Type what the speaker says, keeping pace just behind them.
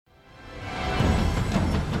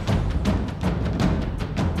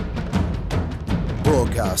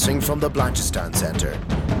Broadcasting from the Blanchardstown Centre.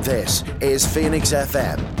 This is Phoenix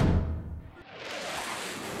FM.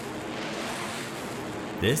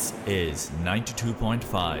 This is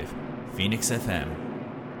 92.5 Phoenix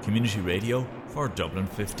FM, community radio for Dublin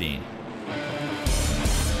 15.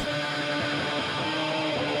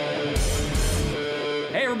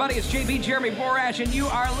 Hey everybody, it's JB Jeremy Borash, and you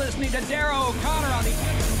are listening to Darrow O'Connor on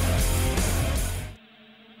the...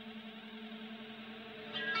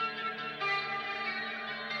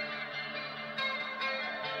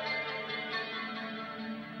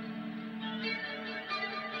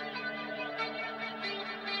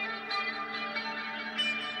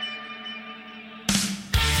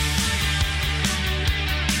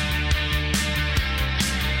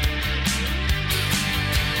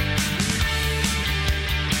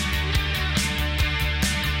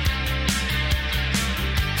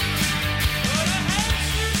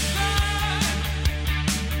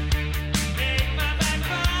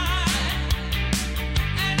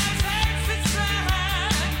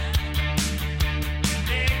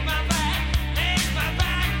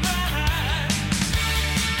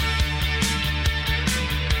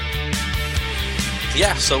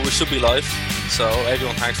 Yeah, so we should be live. So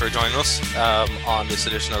everyone, thanks for joining us on this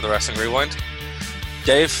edition of the Wrestling Rewind.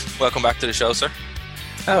 Dave, welcome back to the show, sir.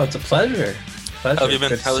 Oh, it's a pleasure. How have you been?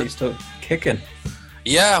 Good to see you still kicking.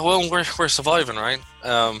 Yeah, well, we're surviving, right?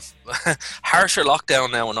 Harsher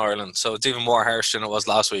lockdown now in Ireland, so it's even more harsh than it was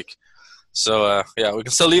last week. So yeah, we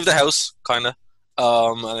can still leave the house, kind of,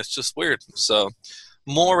 and it's just weird. So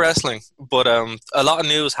more wrestling, but a lot of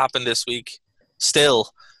news happened this week. Still,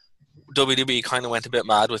 WWE kind of went a bit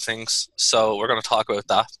mad with things, so we're going to talk about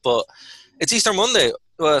that. But it's Easter Monday.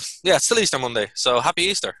 Well, yeah, it's still Easter Monday, so happy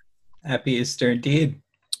Easter. Happy Easter indeed.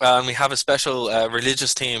 And we have a special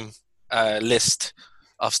religious team list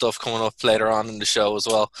of stuff coming up later on in the show as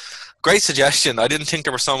well. Great suggestion. I didn't think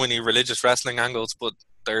there were so many religious wrestling angles, but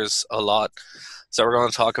there's a lot. So we're going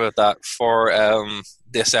to talk about that for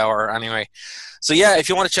this hour anyway. So yeah, if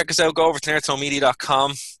you want to check us out, go over to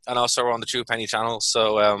nerdstonemedia.com, and also we're on the True Penny channel.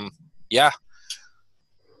 So yeah,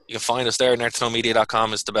 you can find us there.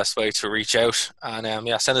 nerdstonemedia.com is the best way to reach out. And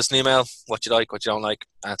yeah, send us an email, what you like, what you don't like.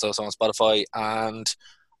 And it's also on Spotify and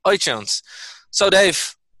iTunes. So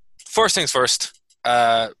Dave, first things first,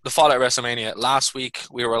 the Fallout WrestleMania. Last week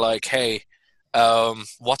we were like, hey,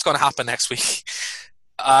 what's going to happen next week?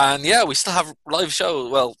 And yeah, we still have live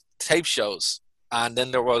shows, well, tape shows. And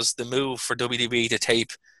then there was the move for WWE to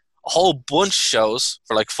tape a whole bunch of shows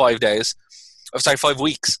for like 5 days. 5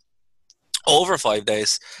 weeks. Over 5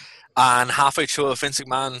 days. And halfway through, Vince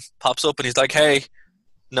McMahon pops up and he's like, hey,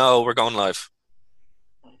 no, we're going live.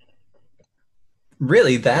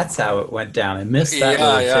 Really? That's how it went down. I missed that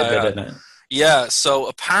little tidbit in it. Yeah, so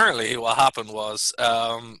apparently what happened was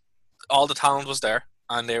all the talent was there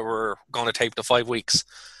and they were going to tape the 5 weeks.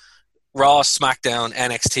 Raw, SmackDown,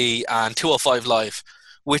 NXT, and 205 Live,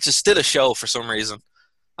 which is still a show for some reason.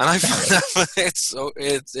 And I found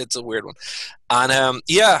that it's a weird one. And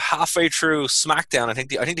yeah, halfway through SmackDown, I think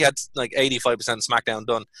they had like 85% SmackDown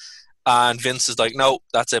done. And Vince is like, no,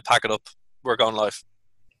 that's it, pack it up. We're going live.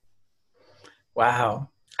 Wow.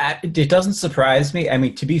 It doesn't surprise me. I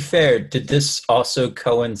mean, to be fair, did this also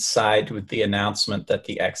coincide with the announcement that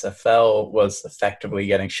the XFL was effectively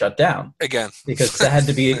getting shut down? Again. Because that had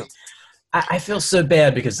to be... I feel so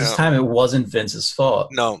bad because this time it wasn't Vince's fault.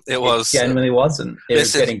 No, it was. It genuinely wasn't. It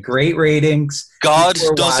was getting great ratings. God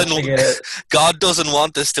doesn't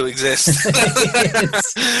want this to exist.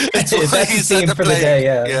 it's why he sent the plague.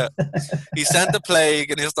 Yeah. He sent the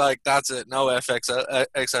plague and he's like, that's it. No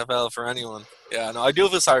XFL for anyone. Yeah, no, I do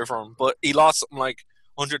feel sorry for him. But he lost something like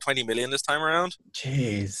 120 million this time around.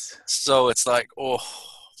 Jeez. So it's like, oh.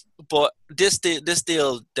 But this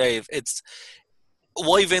deal, Dave, it's...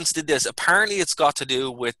 Why Vince did this? Apparently, it's got to do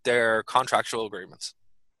with their contractual agreements.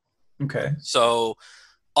 Okay. So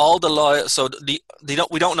all we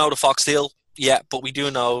don't know the Fox deal yet, but we do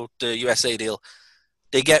know the USA deal.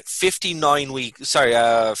 They get 49 weeks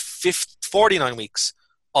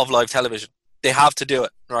of live television. They have to do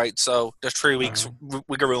it, right? So there's 3 weeks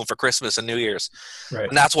wiggle room for Christmas and New Year's, right?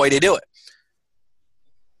 And that's why they do it.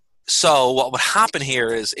 So what would happen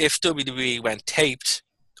here is if WWE went taped.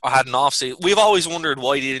 I had an off season. We've always wondered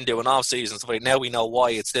why they didn't do an off season. So now we know why.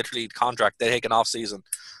 It's literally the contract. They take an off season,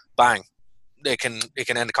 bang, it can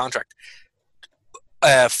end the contract.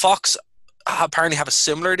 Fox apparently have a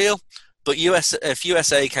similar deal, but if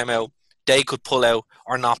USA came out, they could pull out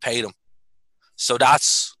or not pay them. So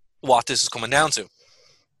that's what this is coming down to,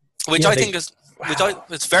 which I think is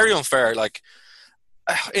it's very unfair. Like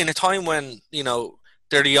in a time when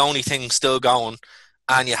they're the only thing still going,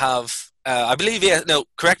 and you have I believe, yeah, no,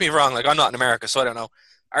 correct me if I'm wrong, like I'm not in America, so I don't know.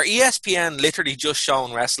 Are ESPN literally just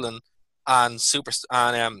showing wrestling and sports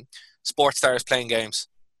stars playing games?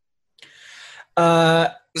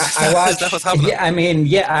 I watch. Is that what's happening? Yeah, I mean,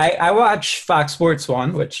 I watch Fox Sports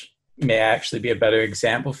 1, which may actually be a better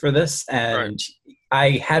example for this. And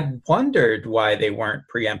I had wondered why they weren't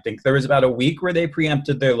preempting. There was about a week where they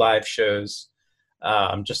preempted their live shows,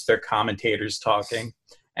 just their commentators talking.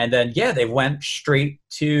 And then, they went straight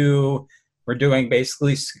to, we're doing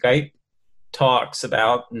basically Skype talks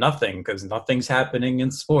about nothing because nothing's happening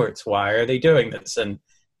in sports. Why are they doing this? And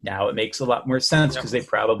now it makes a lot more sense because they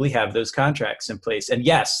probably have those contracts in place. And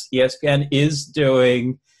yes, ESPN is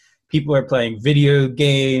doing, people are playing video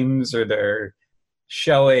games or they're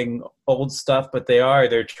showing old stuff, but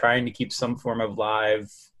they're trying to keep some form of live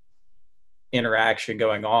interaction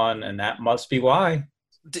going on, and that must be why.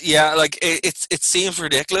 Yeah, like it seems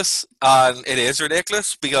ridiculous, and it is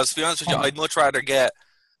ridiculous because, to be honest with you, I'd much rather get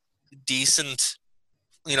decent,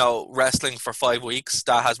 wrestling for 5 weeks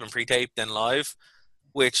that has been pre-taped than live,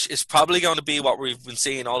 which is probably going to be what we've been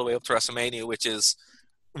seeing all the way up to WrestleMania, which is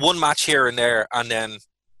one match here and there and then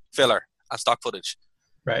filler and stock footage.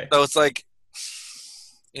 Right. So it's like,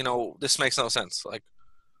 this makes no sense. Like,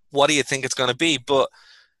 what do you think it's going to be? But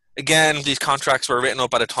again, these contracts were written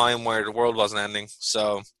up at a time where the world wasn't ending.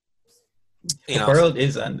 So, the world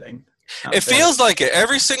is ending. It feels like it.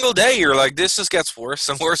 Every single day you're like, this just gets worse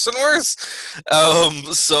and worse and worse.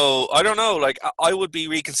 So I don't know. Like, I would be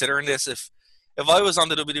reconsidering this if I was on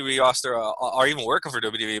the WWE roster or even working for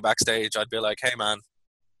WWE backstage. I'd be like, hey man,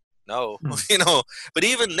 no, But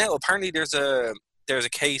even now, apparently there's a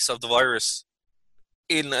case of the virus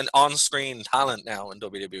in an on-screen talent now in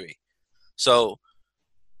WWE. So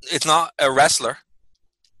it's not a wrestler,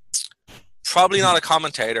 probably not a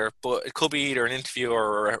commentator, but it could be either an interviewer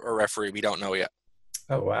or a referee. We don't know yet.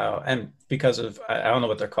 Oh, wow. And because of, I don't know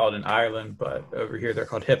what they're called in Ireland, but over here they're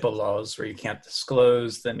called HIPAA laws, where you can't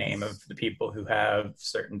disclose the name of the people who have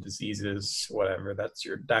certain diseases, whatever. That's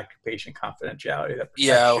your doctor-patient confidentiality that protects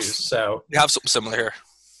you. So we have something similar here.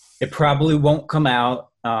 It probably won't come out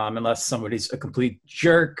unless somebody's a complete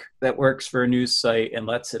jerk that works for a news site and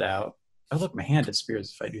lets it out. Oh, look, my hand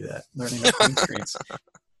disappears if I do that. Learning my green screens.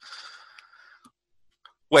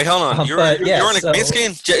 Wait, hold on. You're on a green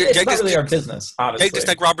screen? It's not really our business, honestly. Jake the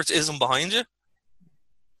Snake Roberts isn't behind you?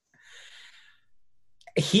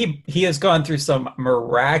 He has gone through some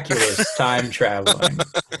miraculous time traveling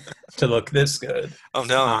to look this good. I'm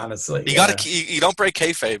telling you. Honestly. You don't break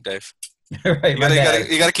kayfabe, Dave. Right,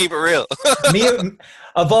 you gotta keep it real. Me,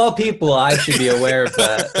 of all people, I should be aware of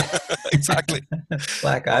that. Exactly.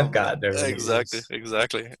 Like I've got there. Exactly.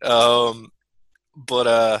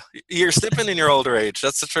 But you're slipping in your older age.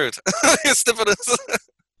 That's the truth. You're slipping.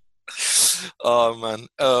 Oh man,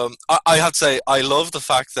 I have to say I love the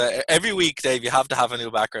fact that every week, Dave, you have to have a new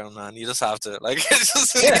background, man. You just have to, like,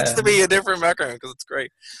 it needs to be a different background because it's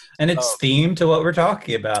great, and it's themed to what we're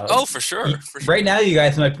talking about. Oh, for sure. Right now, you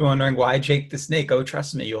guys might be wondering why Jake the Snake. Oh,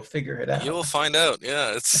 trust me, you'll figure it out. You'll find out.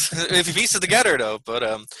 Yeah, it's if you piece it together, though. But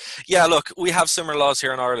yeah, look, we have similar laws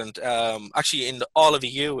here in Ireland. Actually, in all of the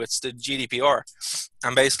EU, it's the GDPR,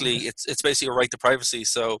 and basically, it's basically a right to privacy.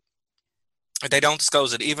 So they don't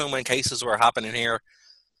disclose it. Even when cases were happening here,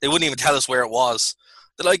 they wouldn't even tell us where it was.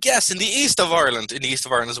 They're like, yes, in the east of Ireland. In the east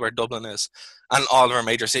of Ireland is where Dublin is, and all of our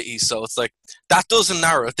major cities. So it's like, that doesn't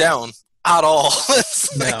narrow it down at all.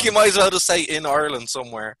 It's like, you might as well just say in Ireland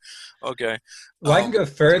somewhere. Okay. Well, I can go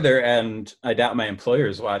further, and I doubt my employer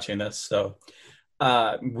is watching this. So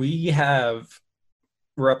we're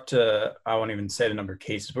up to, I won't even say the number of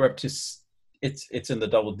cases. We're up to, it's in the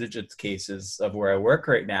double digits cases of where I work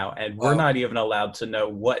right now, and we're not even allowed to know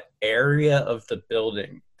what area of the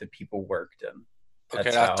building that people worked in.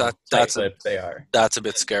 That's how tight-lipped they are. That's a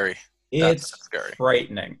bit scary. It's scary.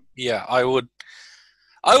 Frightening. Yeah, I would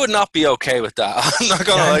not be okay with that. I'm not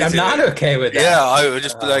gonna lie. I'm not okay with that. Yeah, I would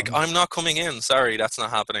just be like, I'm not coming in. Sorry, that's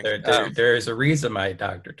not happening. There's a reason my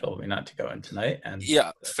doctor told me not to go in tonight. And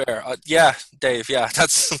yeah, fair. Yeah, Dave. Yeah,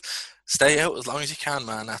 that's. Stay out as long as you can,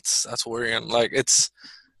 man. That's worrying. Like, it's,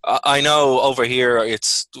 I know over here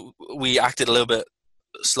we acted a little bit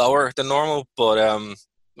slower than normal, but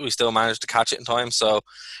we still managed to catch it in time. So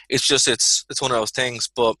it's just it's one of those things.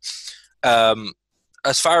 But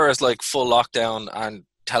as far as like full lockdown and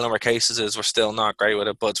telling where cases is, we're still not great with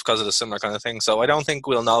it. But it's because of the similar kind of thing. So I don't think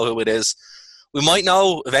we'll know who it is. We might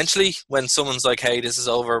know eventually when someone's like, "Hey, this is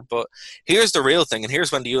over." But here's the real thing, and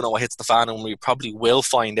here's when the hits the fan, and we probably will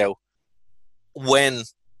find out. When,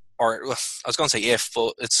 or I was going to say if,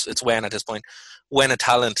 but it's when at this point, when a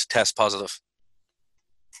talent tests positive.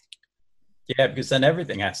 Yeah, because then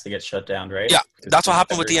everything has to get shut down, right? Yeah, Because that's what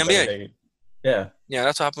happened with the NBA. Yeah. Yeah,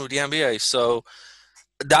 that's what happened with the NBA. So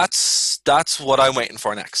that's what I'm waiting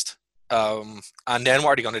for next. And then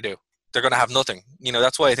what are they going to do? They're going to have nothing.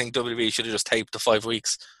 That's why I think WWE should have just taped the 5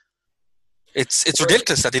 weeks. It's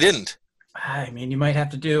ridiculous that they didn't. I mean, you might have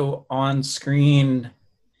to do on screen.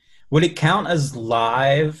 Would it count as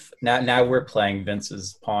live? Now we're playing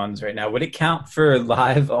Vince's pawns right now. Would it count for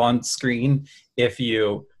live on screen if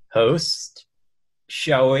you host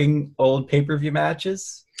showing old pay-per-view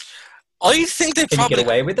matches? I think they Can probably you get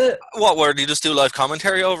away with it. What? Where do you just do live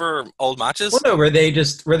commentary over old matches? Well, no, where they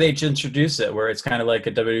just introduce it, where it's kind of like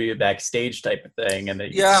a WWE backstage type of thing, and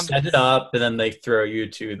they set it up, and then they throw you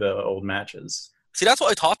to the old matches. See, that's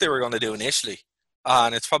what I thought they were going to do initially,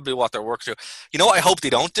 and it's probably what they're working through. You know what I hope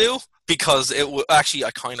they don't do? Because actually,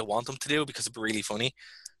 I kind of want them to do, because it'd be really funny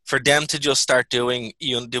for them to just start doing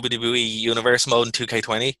WWE Universe mode in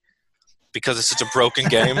 2K20, because it's such a broken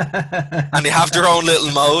game, and they have their own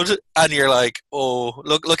little mode, and you're like, oh,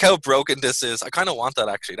 look how broken this is. I kind of want that,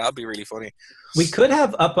 actually. That'd be really funny. We could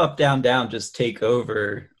have up, up, down, down just take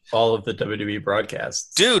over all of the WWE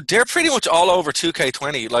broadcasts. Dude, they're pretty much all over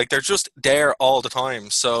 2K20. Like, they're just there all the time.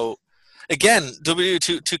 So, again, WWE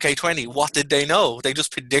 2K20, what did they know? They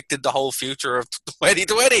just predicted the whole future of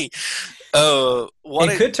 2020.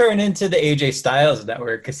 It could turn into the AJ Styles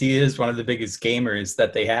network, because he is one of the biggest gamers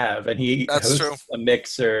that they have, and he hosts a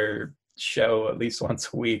Mixer show at least once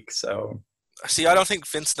a week. So, see, I don't think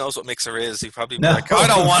Vince knows what Mixer is. He probably be like, I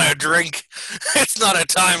don't want a drink. It's not a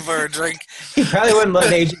time for a drink. He probably wouldn't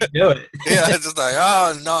let AJ do it. Yeah, it's just like,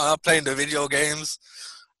 oh no, I'm not playing the video games.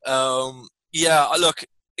 Yeah, look,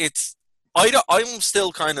 I'm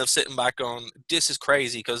still kind of sitting back going, this is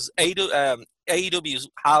crazy, because AEWs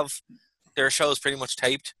have their shows pretty much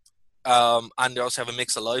taped, and they also have a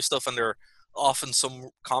mix of live stuff, and they're off in some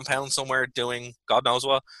compound somewhere doing God knows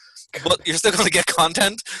what. But you're still going to get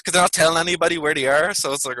content, because they're not telling anybody where they are,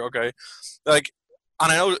 so it's like, okay. Like,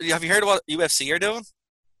 and I know, have you heard of what UFC are doing?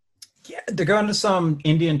 Yeah, they're going to some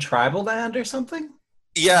Indian tribal land or something?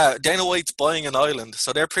 Yeah, Dana White's buying an island,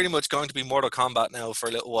 so they're pretty much going to be Mortal Kombat now for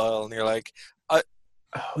a little while, and you're like,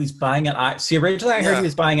 he's buying an island. See, originally I heard he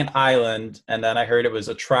was buying an island, and then I heard it was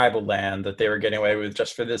a tribal land that they were getting away with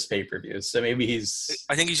just for this pay-per-view. So maybe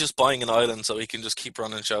I think he's just buying an island so he can just keep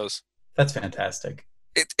running shows. That's fantastic.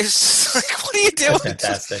 It's like, what are you doing?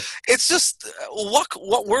 That's fantastic. It's just what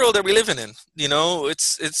world are we living in?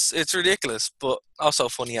 It's ridiculous, but also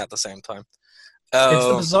funny at the same time. It's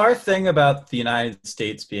the bizarre thing about the United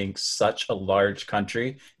States being such a large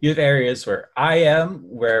country. You have areas where I am,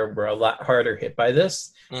 where we're a lot harder hit by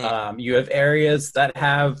this. You have areas that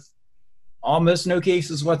have almost no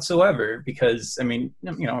cases whatsoever, because, I mean,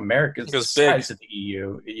 America's the size of the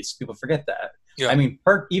EU. People forget that. Yeah. I mean,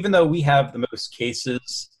 even though we have the most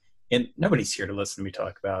cases, and nobody's here to listen to me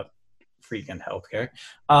talk about freaking healthcare.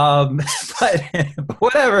 But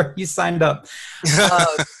whatever, you signed up.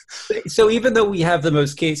 So even though we have the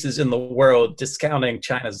most cases in the world, discounting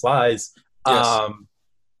China's lies,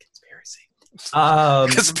 conspiracy.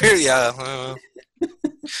 Yeah.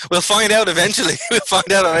 We'll find out eventually.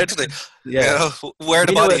 Yeah. Where are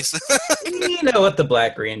the bodies? You know what the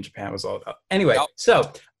Black Rain in Japan was all about. Anyway, so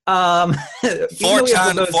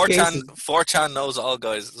 4chan knows all,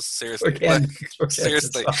 guys. Seriously. 4chan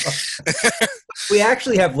seriously. We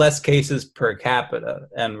actually have less cases per capita,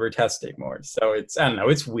 and we're testing more. So I don't know.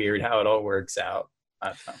 It's weird how it all works out. I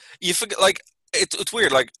don't know. You forget, like, it's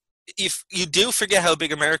weird. Like, if you do forget how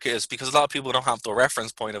big America is, because a lot of people don't have the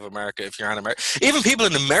reference point of America. If you're in America, even people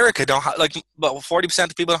in America don't have, like, about 40%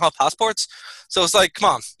 of people don't have passports. So it's like, come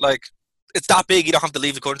on, like, it's that big. You don't have to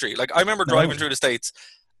leave the country. Like, I remember driving through the States,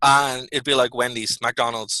 and it'd be like Wendy's,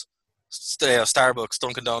 McDonald's, Starbucks,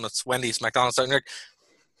 Dunkin' Donuts, Wendy's, McDonald's. And you're like,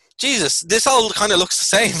 Jesus, this all kind of looks the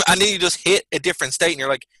same. And then you just hit a different state, and you're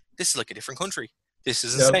like, this is like a different country. This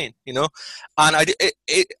is insane, you know. And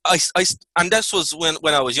and this was when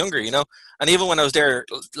I was younger, you know. And even when I was there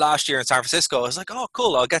last year in San Francisco, I was like, oh,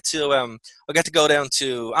 cool. I'll get to go down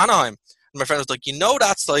to Anaheim. And my friend was like,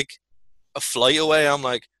 that's like a flight away. I'm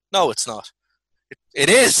like, no, it's not. It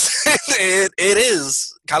is. it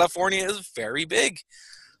is. California is very big.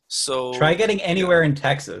 So try getting anywhere in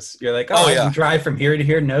Texas. You're like, I can drive from here to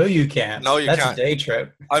here. No, you can't. No, you can't. That's a day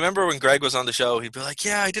trip. I remember when Greg was on the show, he'd be like,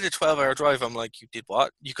 yeah, I did a 12-hour drive. I'm like, you did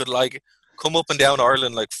what? You could, like, come up and down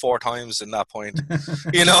Ireland like 4 times in that point.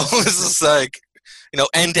 You know, it's just like,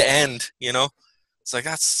 end to end, you know? It's like,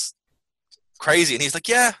 that's crazy. And he's like,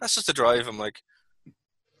 yeah, that's just a drive. I'm like,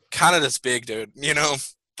 Canada's big, dude, you know?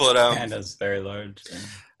 But Canada's very large. Yeah.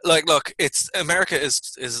 Like, look, America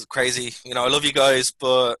is crazy. You know, I love you guys,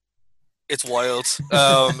 but It's wild.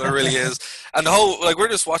 It really is. And the whole, like, we're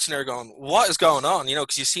just watching there going, what is going on? You know,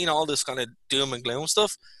 because you've seen all this kind of doom and gloom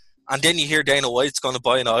stuff. And then you hear Dana White's going to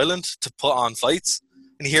buy an island to put on fights.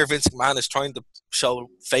 And you hear Vince McMahon is trying to show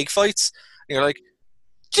fake fights. And you're like,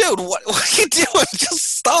 dude, what are you doing?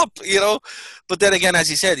 Just stop, you know? But then again, as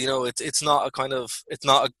you said, you know, it's not a kind of, it's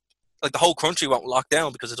not a, like the whole country won't lock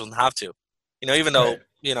down because it doesn't have to. You know, even though,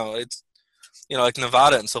 you know, it's, you know, like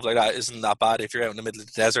Nevada and stuff like that isn't that bad if you're out in the middle of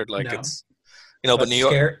the desert. Like it's, you know, but New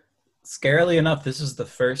York. Scarily enough, this is the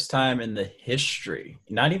first time in the history,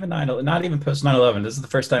 not even post 9/11. This is the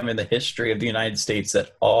first time in the history of the United States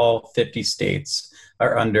that all 50 states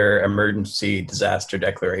are under emergency disaster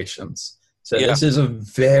declarations. So this is a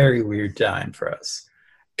very weird time for us.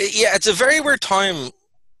 Yeah, it's a very weird time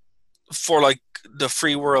for like the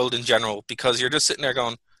free world in general, because you're just sitting there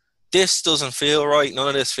going, this doesn't feel right. None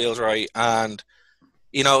of this feels right. And,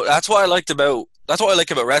 you know, that's what I like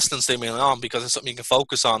about wrestling staying on, because it's something you can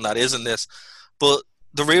focus on that isn't this. But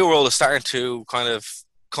the real world is starting to kind of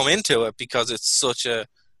come into it because it's such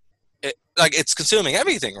it's consuming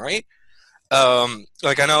everything, right?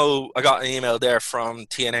 Like I know I got an email there from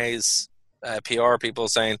TNA's PR people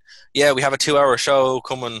saying, yeah, we have a 2-hour show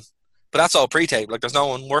coming, but that's all pre-taped. Like there's no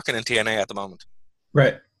one working in TNA at the moment.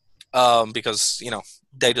 Right. Because, you know,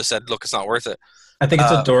 they just said, look, it's not worth it. I think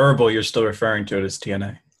it's adorable you're still referring to it as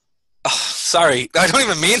TNA. Oh, sorry, I don't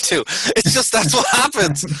even mean to. It's just that's what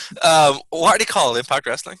happens. What are they called? Impact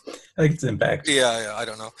Wrestling? I think it's Impact. Yeah, I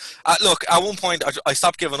don't know. Look, at one point, I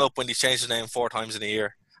stopped giving up when he changed the name 4 times in a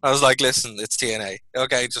year. I was like, listen, it's TNA.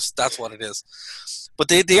 Okay, just that's what it is. But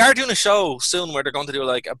they are doing a show soon where they're going to do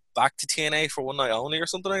like a back to TNA for one night only or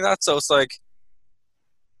something like that. So it's like,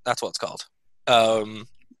 that's what it's called.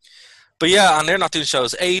 But yeah, and they're not doing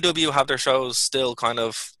shows. AEW have their shows still kind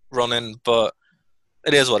of running, but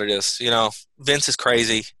it is what it is. You know, Vince is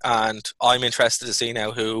crazy, and I'm interested to see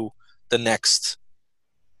now who the next,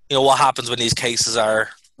 you know, what happens when these cases are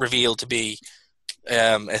revealed to be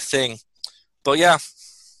a thing. But yeah,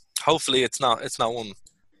 hopefully it's not one,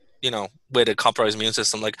 you know, with a compromised immune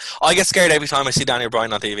system. Like, I get scared every time I see Daniel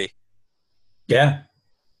Bryan on TV. Yeah.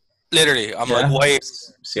 Literally, I'm like, why?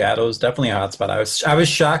 Seattle is definitely a hotspot. I was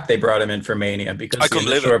shocked they brought him in for Mania because the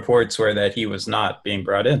initial reports were that he was not being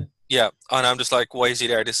brought in. Yeah, and I'm just like, why is he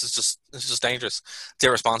there? This is just dangerous. It's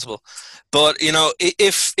irresponsible. But you know,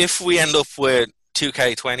 if we end up with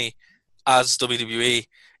 2K20 as WWE,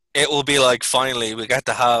 it will be like finally we get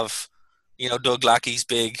to have, you know, Doug Lackey's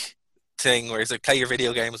big thing where he's like, play your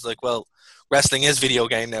video game. It's like, well, wrestling is video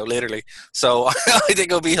game now, literally. So I think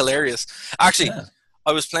it'll be hilarious. Actually. Yeah.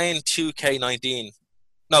 I was playing 2K17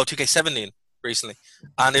 recently,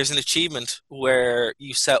 and there's an achievement where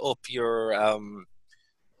you set up your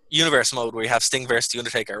universe mode where you have Sting versus The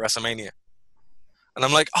Undertaker at WrestleMania. And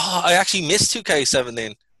I'm like, oh, I actually missed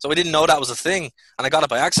 2K17, so I didn't know that was a thing, and I got it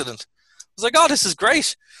by accident. I was like, oh, this is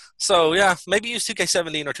great. So yeah, maybe use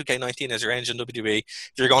 2K17 or 2K19 as your engine WWE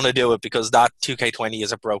if you're going to do it, because that 2K20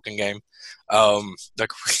 is a broken game. Like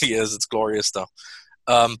really is. It's glorious though.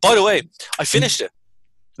 By the way, I finished it.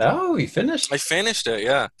 Oh, you finished? I finished it,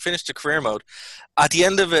 yeah. Finished the career mode. At the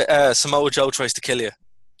end of it, Samoa Joe tries to kill you.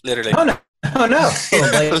 Literally. Oh, no.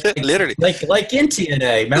 Literally. Like in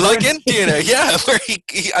TNA. Remember? Like in TNA, yeah. Where he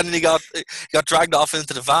got dragged off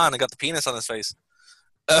into the van and got the penis on his face.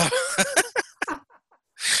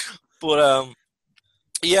 But,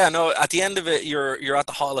 yeah, no, at the end of it, you're at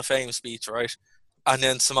the Hall of Fame speech, right? And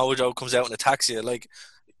then Samoa Joe comes out and attacks you. Like,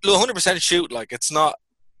 100% shoot. Like, it's not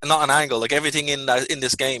an angle. Like everything in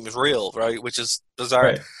this game is real, right? Which is bizarre.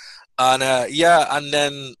 Right. And yeah, and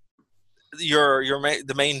then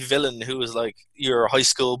the main villain, who is like your high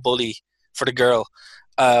school bully for the girl.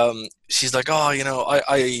 She's like, oh, you know,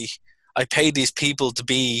 I paid these people to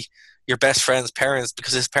be your best friend's parents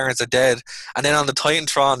because his parents are dead. And then on the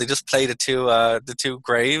Titantron, they just play the two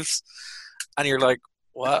graves, and you're like,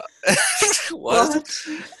 what? What?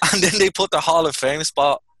 And then they put the Hall of Fame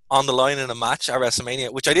spot on the line in a match at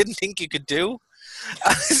WrestleMania, which I didn't think you could do.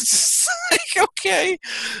 And it's just like, okay.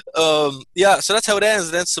 Yeah, so that's how it ends.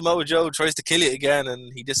 And then Samoa Joe tries to kill you again,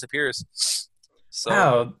 and he disappears. So,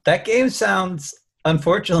 wow, that game sounds,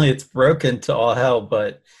 unfortunately, it's broken to all hell,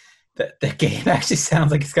 but that game actually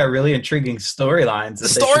sounds like it's got really intriguing storylines that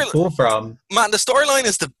they should pull from. Man, the storyline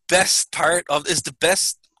is the best part of, is the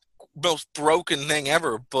best, most broken thing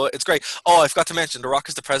ever, but it's great. Oh, I forgot to mention, The Rock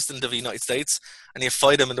is the president of the United States, and you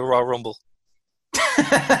fight him in the Royal Rumble.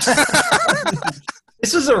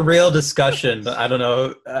 This was a real discussion. I don't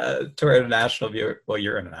know, to our international viewer. Well,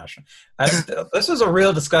 you're international. This was a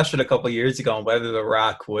real discussion a couple of years ago on whether The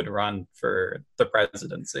Rock would run for the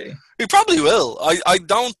presidency. He probably will. I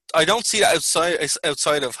don't see that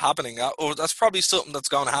outside of happening. Or that's probably something that's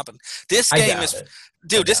going to happen. This game is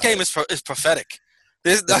prophetic.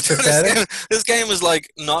 This game is like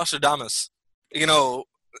Nostradamus. You know,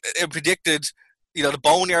 it predicted, the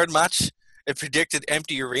Boneyard match. It predicted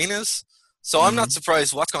empty arenas. So I'm not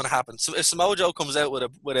surprised what's going to happen. So if Samoa Joe comes out with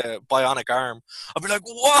a bionic arm, I'll be like,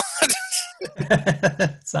 what?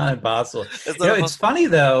 It's not impossible. It's funny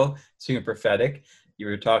though, speaking of prophetic, you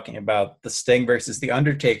were talking about the Sting versus the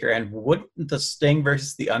Undertaker, and wouldn't the Sting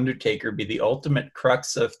versus the Undertaker be the ultimate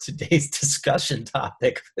crux of today's discussion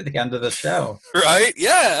topic for the end of the show? Right?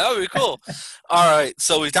 Yeah, that would be cool. All right,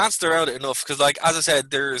 so we've danced around it enough because, like, as I said,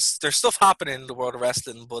 there's stuff happening in the world of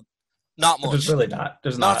wrestling, but not much. There's really not.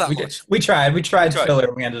 There's not that much. We tried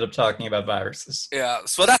filler. We ended up talking about viruses. Yeah,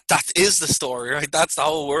 so that is the story, right? That's the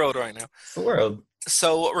whole world right now. It's the world.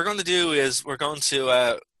 So what we're going to do is we're going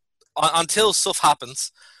to, until stuff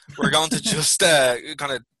happens, we're going to just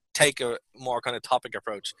kind of take a more kind of topic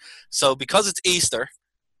approach. So because it's Easter,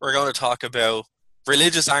 we're going to talk about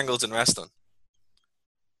religious angles in wrestling.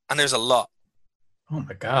 And there's a lot. Oh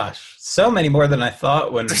my gosh. So many more than I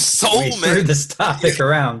thought when we threw this topic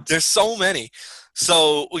around. There's so many.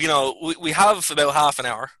 So, we have about half an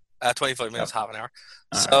hour, 25 minutes, half an hour.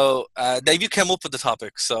 All so, Dave, you came up with the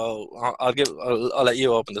topic, so I'll let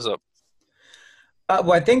you open this up.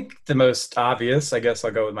 Well, I think the most obvious, I guess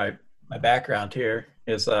I'll go with my background here,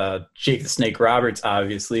 is Jake the Snake Roberts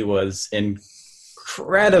obviously was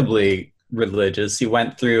incredibly religious. He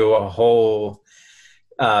went through a whole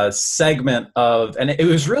segment of, and it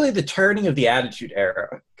was really the turning of the Attitude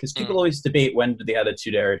Era, because people always debate, when did the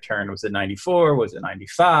Attitude Era turn? Was it 94? Was it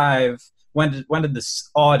 95? When did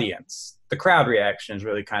this audience, the crowd reaction is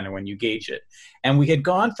really kind of when you gauge it. And we had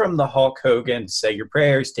gone from the Hulk Hogan, say your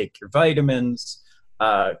prayers, take your vitamins,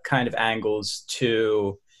 kind of angles,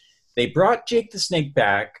 to they brought Jake the Snake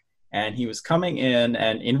back, and he was coming in,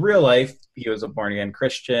 and in real life he was a born-again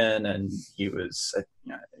Christian, and he was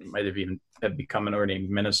he might have even become an ordained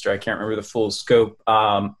minister. I can't remember the full scope.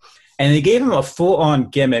 And they gave him a full-on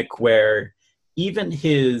gimmick where even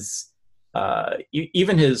his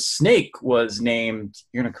snake was named,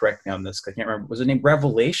 you're going to correct me on this because I can't remember, was it named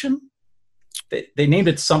Revelation? They named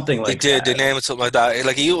it something like that. They named it something like that.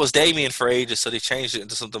 Like, it was Damien for ages, so they changed it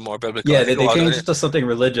into something more biblical. Yeah, they changed it to something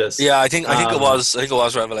religious. Yeah, I think it was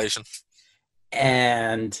Revelation.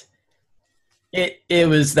 And it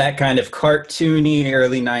was that kind of cartoony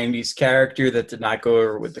early 90s character that did not go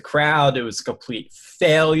over with the crowd. It was a complete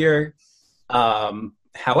failure.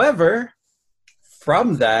 However,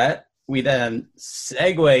 from that, we then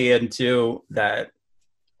segue into that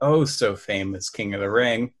so famous King of the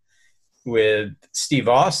Ring with Steve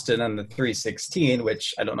Austin and the 316,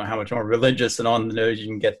 which I don't know how much more religious and on the nose you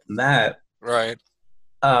can get than that. Right.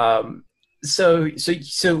 So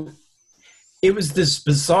it was this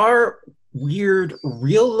bizarre, weird,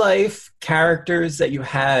 real-life characters that you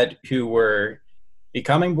had who were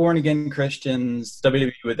becoming born-again Christians.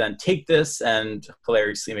 WWE would then take this and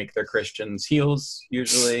hilariously make their Christians heels,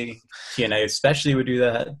 usually. TNA especially would do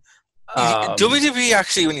that. WWE,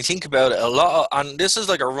 actually, when you think about it, and this is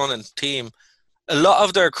like a running team, a lot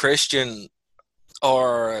of their Christian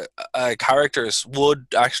or characters would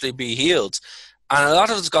actually be healed. And a lot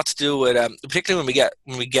of it's got to do with, particularly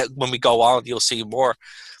when we go on, you'll see more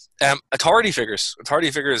authority figures.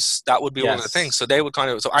 Authority figures, that would be one of the things. So they would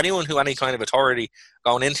so anyone who any kind of authority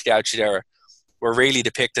going into the Attitude Era were really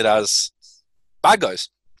depicted as bad guys.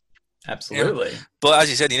 Absolutely. But as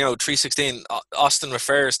you said, 316, Austin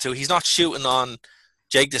refers to, he's not shooting on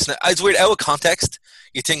Jake the Snake. It's weird, out of context,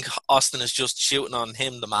 you think Austin is just shooting on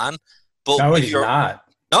him, the man. But no, he's not.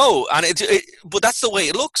 No, and but that's the way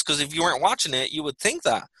it looks, because if you weren't watching it, you would think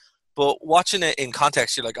that. But watching it in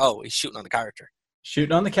context, you're like, oh, he's shooting on the character.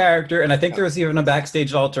 Shooting on the character, and I think there was even a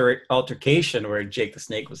backstage altercation where Jake the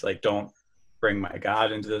Snake was like, don't bring my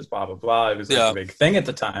God into this, blah, blah, blah. It was like a big thing at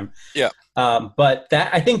the time. Yeah. But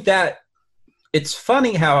I think that it's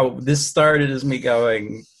funny how this started as me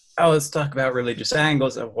going, let's talk about religious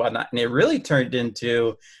angles and whatnot. And it really turned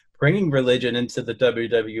into bringing religion into the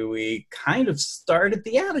WWE, kind of started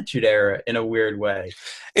the Attitude Era in a weird way.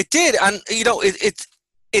 It did. And,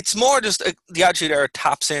 it's more just the Attitude Era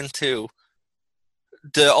taps into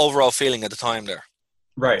the overall feeling at the time there.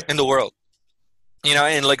 Right. In the world.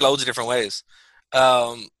 In like loads of different ways.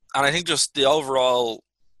 And I think just the overall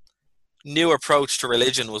new approach to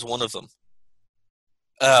religion was one of them.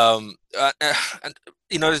 And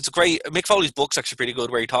it's great. Mick Foley's book's actually pretty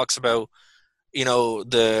good, where he talks about with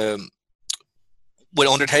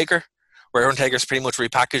Undertaker, where Undertaker's pretty much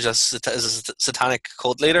repackaged as a satanic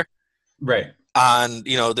cult leader, Right. and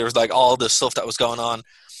there was like all this stuff that was going on,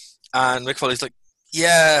 and Mick Foley's like,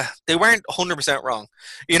 yeah, they weren't 100% wrong,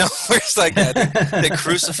 where it's like they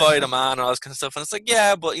crucified a man and all this kind of stuff, and it's like,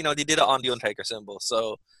 yeah, but they did it on the Undertaker symbol,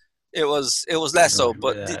 so it was less so.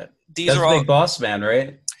 But these That's are all Big Boss Man,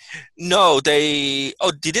 right? no, they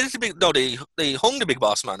did it they hung the Big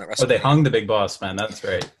Boss Man at WrestleMania. Oh, they hung the Big Boss Man. That's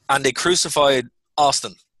right. And they crucified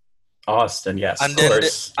Austin. Austin, yes, And of then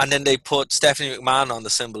course. and then they put Stephanie McMahon on the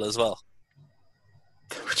symbol as well.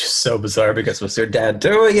 Which is so bizarre because was their dad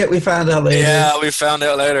doing it? We found out later. Yeah, we found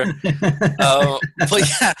out later.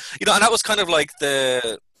 But yeah, and that was kind of like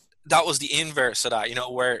that was the inverse of that,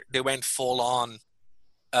 where they went full on,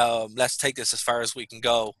 let's take this as far as we can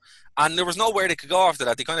go. And there was nowhere they could go after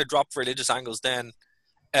that. They kind of dropped religious angles then,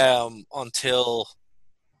 until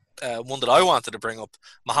one that I wanted to bring up,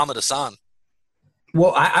 Muhammad Hassan.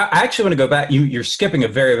 Well, I actually want to go back. You're skipping a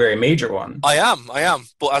very, very major one. I am.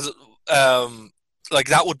 But as like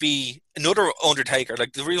that would be another Undertaker.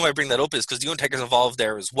 Like the reason why I bring that up is because the Undertaker's involved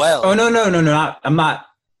there as well. Oh no, I'm not.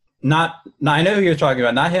 I know who you're talking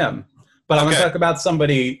about, not him. But I'm going to talk about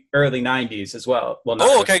somebody early 90s as well.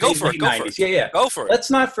 Well, okay, go for it. Go for it. Yeah. Go for it. Let's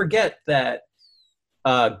not forget that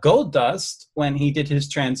Goldust, when he did his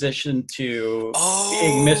transition to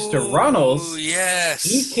being Mr. Runnels, yes,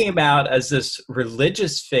 he came out as this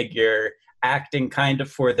religious figure acting kind of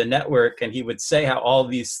for the network, and he would say how all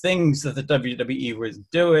these things that the WWE was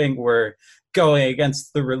doing were going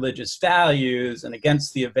against the religious values and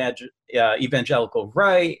against the evangelical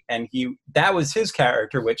right, and that was his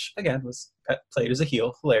character, which again was played as a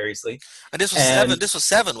heel hilariously. And this was seven. This was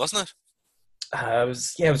Seven, wasn't it?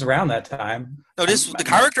 It was around that time. No, the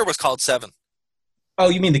character was called Seven. Oh,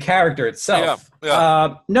 you mean the character itself?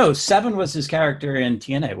 Yeah. No, Seven was his character in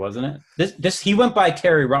TNA, wasn't it? This he went by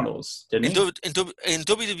Terry Runnels, didn't he? In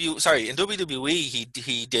WWE,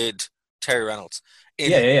 he did Terry Reynolds.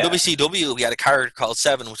 In Yeah. WCW, he had a character called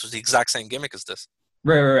Seven, which was the exact same gimmick as this.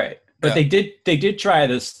 Right. But Yeah. they did try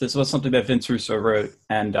this. This was something that Vince Russo wrote,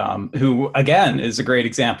 and who again is a great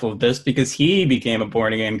example of this because he became a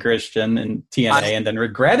born again Christian in TNA and then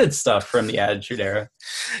regretted stuff from the Attitude Era.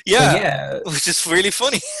 Yeah, which is really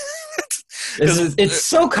funny. It's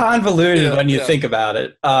so convoluted when you think about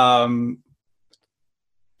it.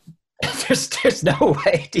 There's no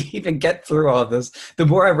way to even get through all this. The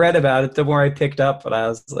more I read about it, the more I picked up, but I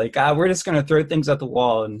was like, we're just going to throw things at the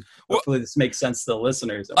wall, and hopefully this makes sense to the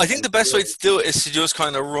listeners. I think the best way to do it is to just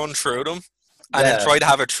kind of run through them and then try to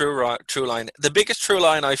have a true line. The biggest true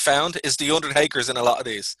line I found is the Undertaker's in a lot of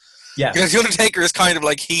these. Yeah. Because the Undertaker is kind of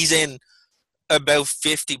like he's in about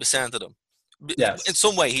 50% of them. Yes. In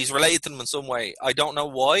some way. He's related to them in some way. I don't know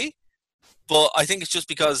why, but I think it's just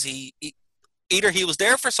because he either he was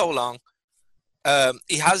there for so long,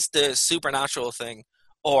 he has the supernatural thing,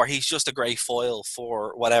 or he's just a great foil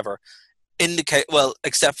for whatever.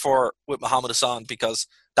 Except for with Muhammad Hassan, because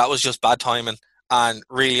that was just bad timing and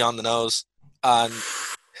really on the nose, and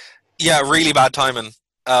really bad timing.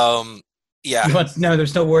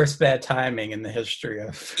 There's no worse bad timing in the history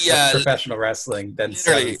of professional wrestling than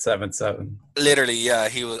 777. Literally, yeah,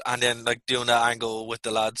 he was, and then like doing that angle with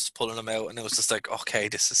the lads pulling him out, and it was just like, okay,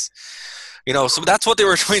 this is. So that's what they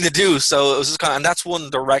were trying to do. So it was just and that's one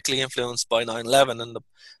directly influenced by 9/11 and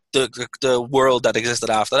the world that existed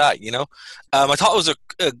after that. I thought it was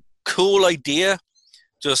a cool idea.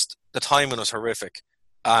 Just the timing was horrific,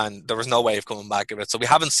 and there was no way of coming back of it. So we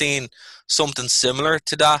haven't seen something similar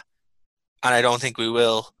to that, and I don't think we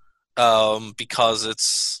will, because it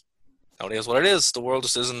is what it is. The world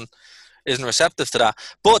just isn't receptive to that.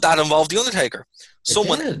 But that involved the Undertaker.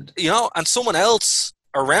 And someone else.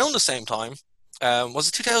 Around the same time, was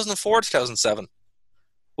it 2004, 2007,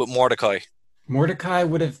 with Mordecai? Mordecai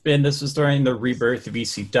would have been, this was during the rebirth of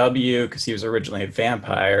ECW, because he was originally a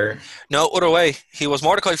vampire. No, other way. He was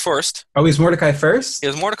Mordecai first. Oh, he was Mordecai first? He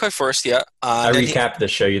was Mordecai first, yeah. I recapped the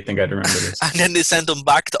show, you'd think I'd remember this. And then they sent him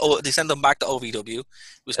back to OVW. He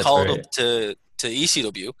was called up to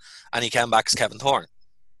ECW, and he came back as Kevin Thorne.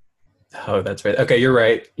 Oh, that's right. Okay, you're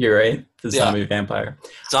right. The zombie vampire.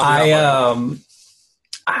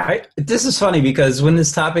 This is funny because when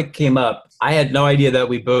this topic came up, I had no idea that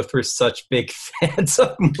we both were such big fans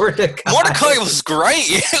of Mordecai. Mordecai was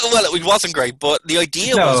great. Well, it wasn't great, but the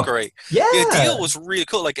idea was great. Yeah. The idea was really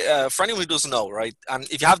cool. Like, for anyone who doesn't know, right, and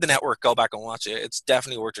if you have the network, go back and watch it. It's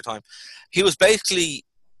definitely worth your time. He was basically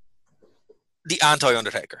the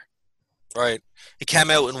anti-Undertaker. Right. He came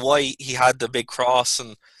out in white. He had the big cross,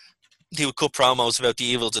 and he would cut promos about the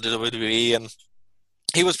evils of the WWE, and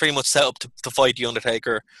he was pretty much set up to fight the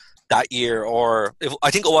Undertaker that year, or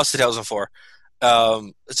I think it was 2004.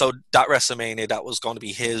 So that WrestleMania, that was going to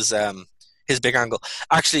be his big angle.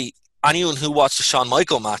 Actually, anyone who watched the Shawn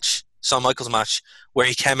Michaels match, where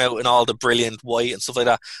he came out in all the brilliant white and stuff like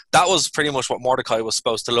that, that was pretty much what Mordecai was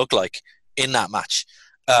supposed to look like in that match.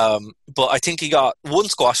 But I think he got one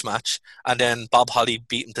squash match, and then Bob Holly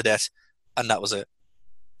beat him to death, and that was it.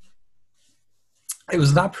 It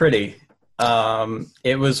was not pretty.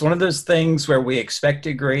 It was one of those things where we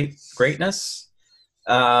expected greatness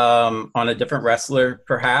on a different wrestler,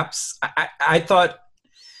 perhaps. I thought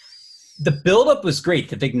the build-up was great.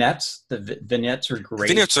 The vignettes were great.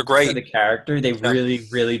 Vignettes are great for the character. They really,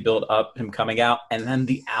 really built up him coming out, and then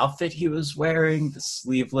the outfit he was wearing, the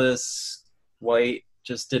sleeveless white,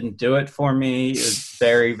 just didn't do it for me. It was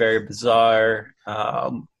very, very bizarre.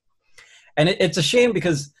 And it's a shame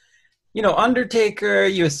because, Undertaker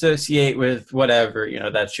you associate with whatever,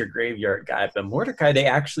 that's your graveyard guy. But Mordecai, they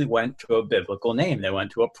actually went to a biblical name. They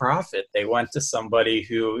went to a prophet. They went to somebody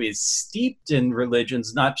who is steeped in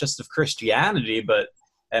religions, not just of Christianity, but,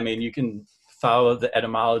 you can follow the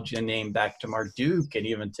etymology and name back to Marduk and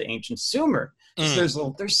even to ancient Sumer.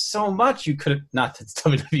 So there's so much you could have, not that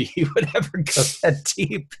WWE would ever go that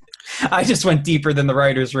deep. I just went deeper than the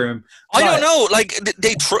writer's room. I don't know. Like,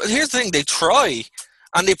 here's the thing. They try,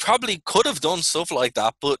 and they probably could have done stuff like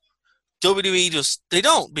that, but WWE they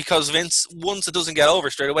don't, because Vince, once it doesn't get over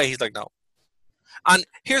straight away, he's like, no. And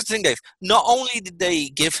here's the thing, Dave. Not only did they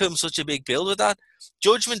give him such a big build with that,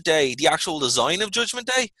 Judgment Day, the actual design of Judgment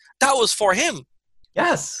Day, that was for him.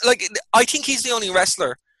 Yes. Like, I think he's the only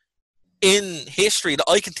wrestler in history that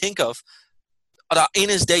I can think of that in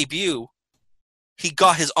his debut, he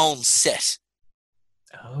got his own set.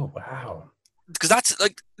 Oh, wow. Because that's,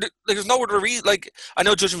 like, there's no other reason. Like, I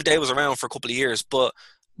know Judgment Day was around for a couple of years, but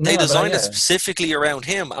they designed it specifically around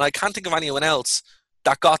him, and I can't think of anyone else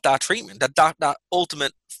that got that treatment, that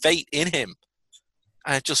ultimate fate in him,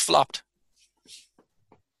 and it just flopped.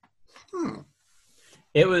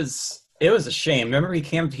 It was a shame. Remember, he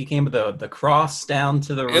came with the cross down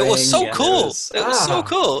to the ring. It was so cool. It was so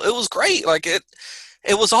cool. It was great. Like, it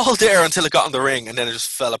was all there until it got in the ring, and then it just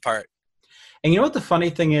fell apart. And you know what the funny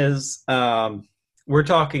thing is? We're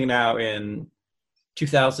talking now in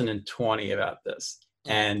 2020 about this,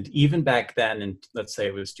 and even back then, and let's say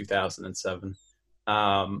it was 2007.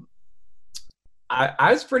 I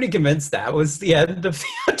was pretty convinced that was the end of the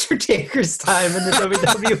Undertaker's time in the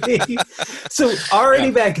WWE. So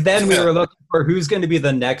already back then we were looking for who's going to be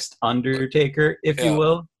the next Undertaker, if you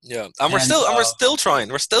will. Yeah, and we're still trying.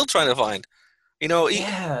 We're still trying to find.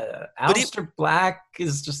 Aleister Black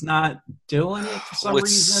is just not doing it for some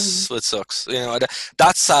reason. It sucks.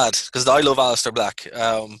 That's sad because I love Aleister Black,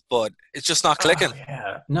 but it's just not clicking.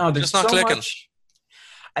 No, there's just not so clicking. Much.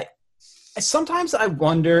 Sometimes I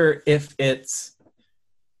wonder if it's.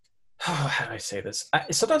 How do I say this?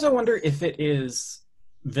 Sometimes I wonder if it is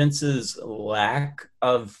Vince's lack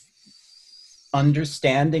of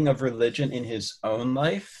understanding of religion in his own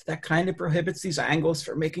life that kind of prohibits these angles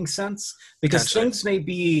from making sense, because things may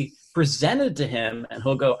be presented to him and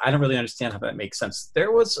he'll go, I don't really understand how that makes sense.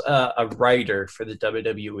 There was a writer for the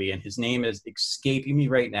WWE, and his name is escaping me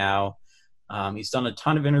right now. He's done a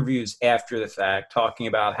ton of interviews after the fact talking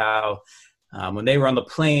about how when they were on the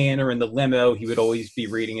plane or in the limo, he would always be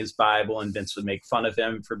reading his Bible, and Vince would make fun of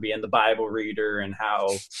him for being the Bible reader, and how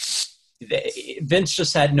Vince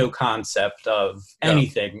just had no concept of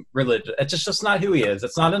anything religious. It's just not who he is.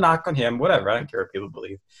 It's not a knock on him, whatever. I don't care what people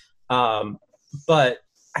believe. But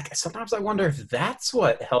sometimes I wonder if that's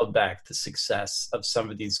what held back the success of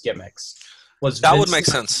some of these gimmicks. Was that Vince would make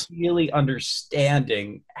sense. Really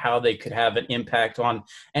understanding how they could have an impact on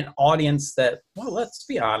an audience that, well, let's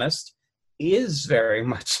be honest, is very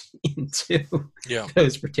much into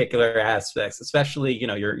those particular aspects, especially,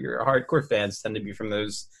 your hardcore fans tend to be from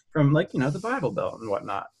the Bible Belt and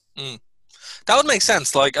whatnot. That would make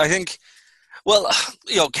sense. Like, I think,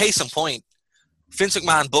 case in point, Vince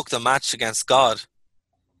McMahon booked a match against God.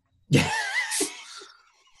 Yeah.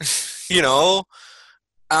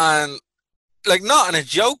 And like, not in a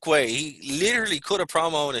joke way, he literally cut a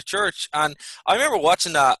promo in a church. And I remember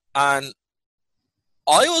watching that, and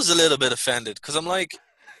I was a little bit offended because I'm like,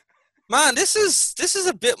 man, this is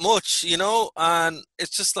a bit much, and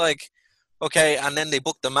it's just like, okay. And then they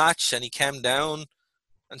booked the match and he came down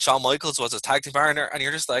and Shawn Michaels was his tag team partner, and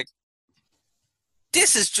you're just like,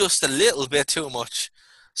 this is just a little bit too much.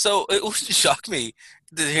 So it wouldn't shock me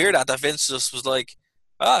to hear that Vince just was like,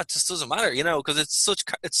 it just doesn't matter, you know, because it's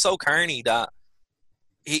so carny that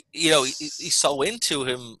he's so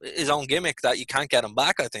into his own gimmick that you can't get him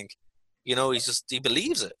back. I think, you know, he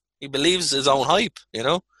believes it. He believes his own hype, you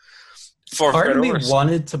know. Part of me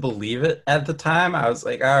wanted to believe it at the time. I was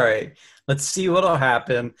like, all right, let's see what'll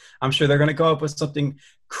happen. I'm sure they're going to go up with something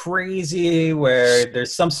crazy where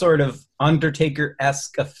there's some sort of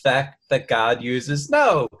Undertaker-esque effect that God uses.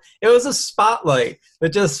 No, it was a spotlight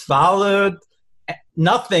that just followed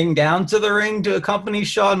nothing down to the ring to accompany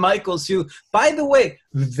Shawn Michaels, who, by the way,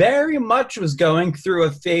 very much was going through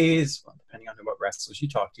a phase, well, depending on what wrestlers you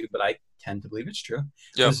talk to, but I tend to believe it's true.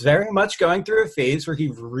 Yep. Was very much going through a phase where he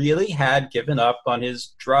really had given up on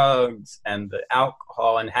his drugs and the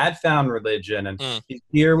alcohol and had found religion, and his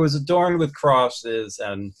beard was adorned with crosses,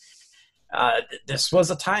 and this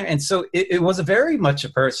was a time. And so it was very much a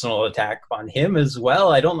personal attack on him as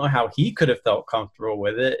well. I don't know how he could have felt comfortable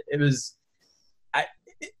with it.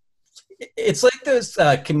 It's like those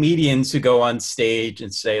comedians who go on stage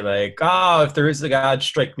and say, like, oh, if there is a God,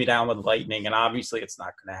 strike me down with lightning. And obviously it's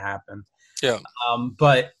not going to happen. Yeah.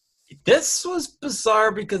 But this was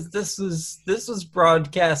bizarre because this was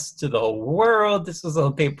broadcast to the whole world. This was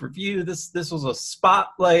a pay-per-view. This was a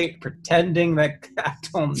spotlight pretending that, I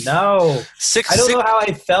don't know. I don't know how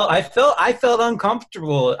I felt. I felt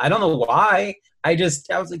uncomfortable. I don't know why. I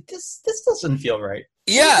was like, this doesn't feel right.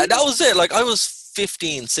 Yeah, that was it. Like, I was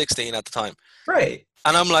 15, 16 at the time. Right.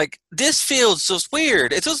 And I'm like, this feels just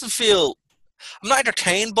weird. It doesn't feel... I'm not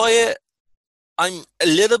entertained by it. I'm a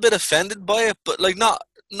little bit offended by it, but, like, not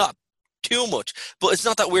too much. But it's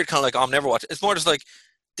not that weird kind of like, oh, I'm never watching. It's more just like,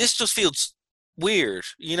 this just feels weird.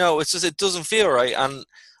 You know, it's just, it doesn't feel right. And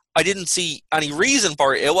I didn't see any reason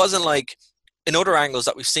for it. It wasn't like in other angles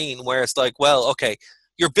that we've seen where it's like, well, okay,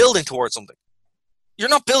 you're building towards something. You're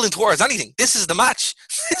not building towards anything. This is the match.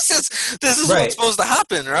 This is right. What's supposed to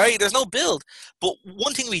happen, right? There's no build. But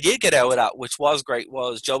one thing we did get out of that, which was great,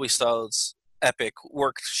 was Joey Styles' epic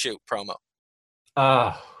work shoot promo.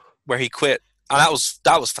 Where he quit. And that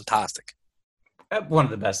was fantastic. One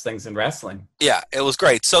of the best things in wrestling. Yeah, it was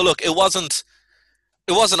great. So look, it wasn't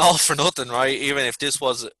all for nothing, right? Even if this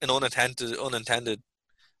was an unintended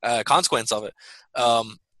consequence of it.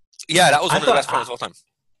 Yeah, that was one of the best promos of all time.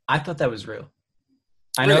 I thought that was real.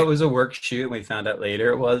 I know it was a work shoot, and we found out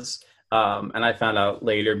later it was. And I found out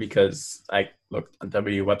later because I looked on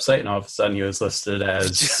WWE website, and all of a sudden he was listed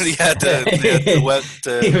as he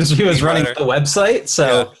was running the website.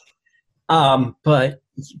 So, but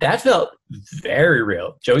that felt very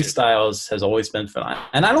real. Joey Styles has always been fun,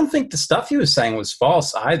 and I don't think the stuff he was saying was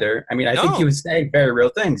false either. I mean, I think he was saying very real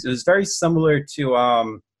things. It was very similar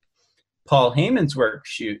to Paul Heyman's work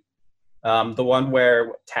shoot. The one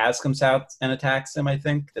where Taz comes out and attacks him, I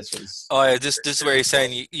think. This was... Oh, yeah, this is where he's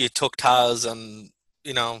saying you took Taz and,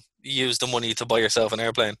 you know, you used the money to buy yourself an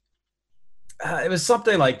airplane. It was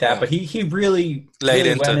something like that, but he really went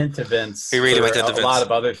into Vince. He really went into Vince. A lot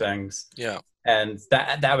of other things. Yeah. And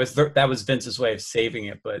that was Vince's way of saving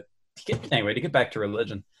it. But anyway, to get back to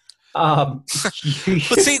religion. But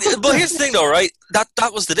here's the thing, though, right?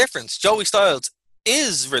 That was the difference. Joey Styles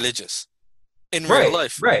is religious. In real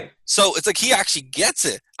life. Right. So it's like he actually gets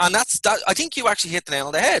it. And that. I think you actually hit the nail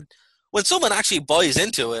on the head. When someone actually buys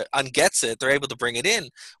into it and gets it, they're able to bring it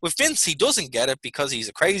in. With Vince, he doesn't get it because he's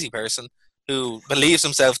a crazy person who believes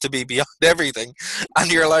himself to be beyond everything. And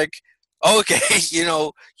you're like, okay, you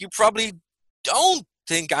know, you probably don't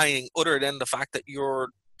think anything other than the fact that you're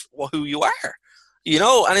who you are. You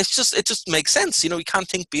know, and it just makes sense. You know, he can't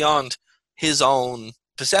think beyond his own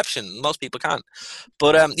perception. Most people can't.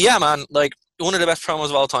 But yeah, man, like, one of the best promos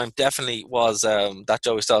of all time definitely was that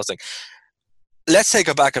Joey Styles thing. Let's take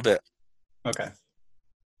it back a bit. Okay.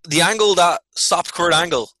 The angle that stopped Kurt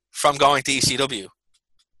Angle from going to ECW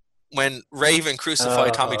when Raven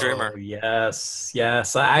crucified Tommy Dreamer. Yes.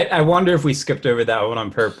 I wonder if we skipped over that one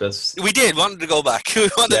on purpose. We did. Wanted to go back. Go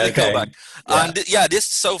back. Yeah. And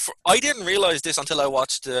I didn't realize this until I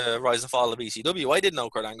watched the Rise and Fall of ECW. I didn't know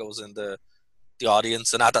Kurt Angle was in the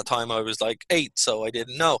audience, and at that time I was like 8, so I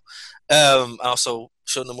didn't know. I also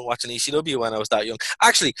shouldn't have been watching ECW when I was that young.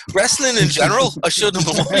 Actually, wrestling in general, I shouldn't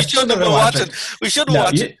have been watching. We shouldn't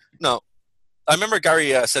watch it. No, I remember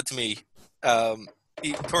Gary said to me,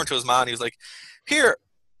 he turned to his man, he was like, "Here,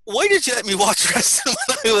 why did you let me watch wrestling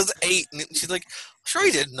when I was 8?" And she's like, "Sure,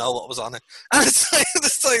 he didn't know what was on it." And it's like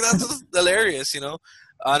that's just hilarious, you know.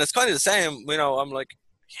 And it's kind of the same, you know. I'm like,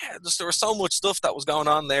 yeah, there was so much stuff that was going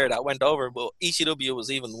on there that went over, but ECW was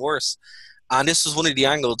even worse. And this was one of the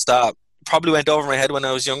angles that probably went over my head when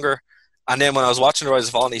I was younger. And then when I was watching the Rise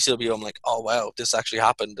and Fall in ECW, I'm like, oh, wow, this actually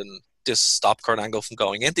happened. And this stopped Kurt Angle from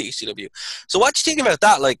going into ECW. So what do you think about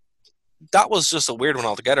that? Like, that was just a weird one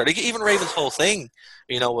altogether. Like, even Raven's whole thing,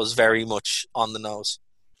 was very much on the nose.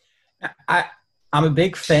 I'm a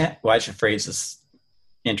big fan. Well, I should phrase this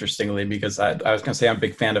interestingly, because I was going to say I'm a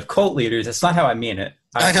big fan of cult leaders. That's not how I mean it.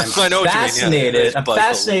 I know what you mean. Yeah. I'm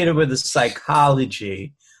fascinated with the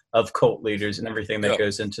psychology of cult leaders and everything that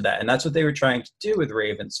goes into that. And that's what they were trying to do with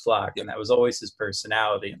Raven's flock. And that was always his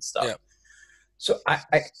personality and stuff. Yeah. So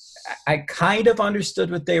I kind of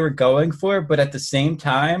understood what they were going for, but at the same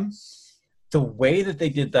time, the way that they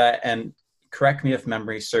did that, and correct me if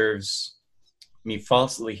memory serves me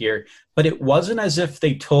falsely here, but it wasn't as if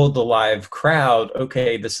they told the live crowd,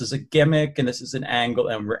 okay, this is a gimmick and this is an angle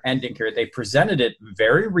and we're ending here. They presented it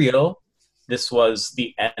very real. This was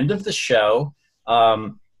the end of the show.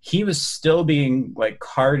 He was still being like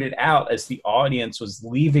carted out as the audience was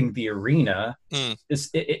leaving the arena.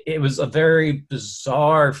 It was a very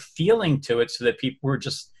bizarre feeling to it, so that people were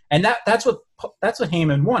just, and that's what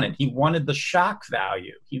Heyman wanted. He wanted the shock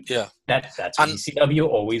value. That's what ECW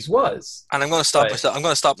always was. And I'm going to stop myself. I'm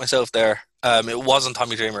going to stop myself there. It wasn't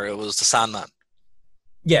Tommy Dreamer. It was the Sandman.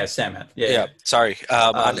 Yeah, Sandman. Yeah. Sorry.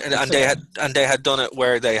 And they had done it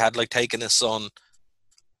where they had like taken his son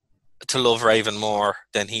to love Raven more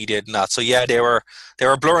than he did in that. So yeah, they were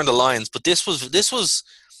blurring the lines. But this wasn't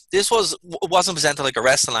presented like a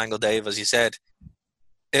wrestling angle, Dave, as you said.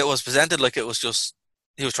 It was presented like it was just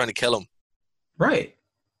he was trying to kill him. Right.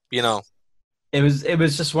 It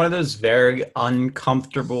was just one of those very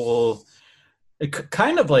uncomfortable,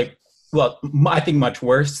 kind of like, well, I think much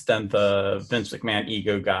worse than the Vince McMahon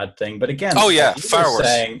ego god thing. But again, far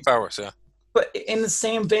worse, yeah. But in the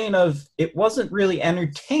same vein of, it wasn't really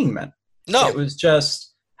entertainment. No. It was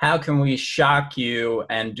just, how can we shock you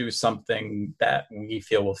and do something that we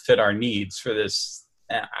feel will fit our needs for this?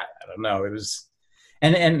 I don't know. It was,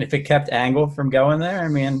 and if it kept Angle from going there, I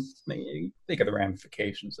mean, think of the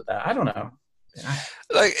ramifications of that. I don't know.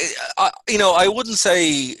 Like, I wouldn't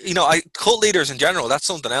say, cult leaders in general, that's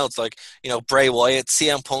something else. Like, Bray Wyatt,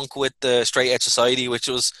 CM Punk with the Straight Edge Society, which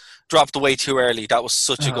was dropped away too early. That was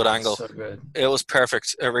such a good angle. So good. It was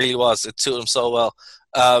perfect. It really was. It suited him so well.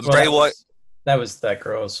 Bray Wyatt. That was that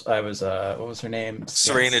girl's. What was her name?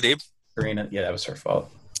 Serena Deeb. Serena. Yeah, that was her fault.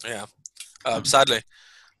 Yeah. Sadly.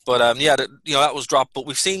 But, that was dropped. But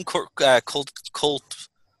we've seen cult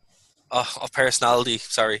of personality,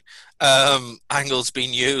 angles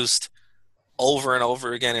being used over and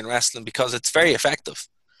over again in wrestling because it's very effective.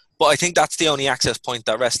 But I think that's the only access point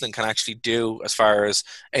that wrestling can actually do as far as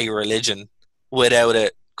a religion without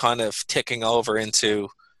it kind of ticking over into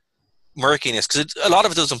murkiness, because a lot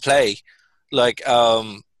of it doesn't play. Like,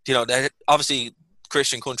 obviously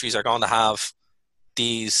Christian countries are going to have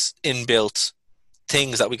these inbuilt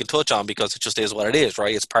things that we can touch on because it just is what it is,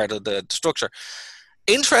 right? It's part of the structure.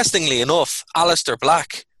 Interestingly enough, Aleister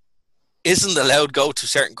Black isn't allowed to go to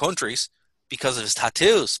certain countries because of his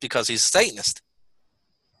tattoos, because he's a Satanist.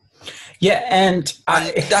 Yeah, and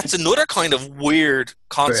that's another kind of weird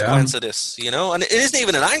consequence of this, And it isn't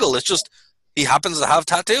even an angle. It's just he happens to have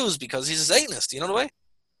tattoos because he's a Satanist. You know the way?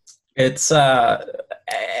 It's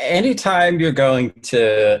anytime you're going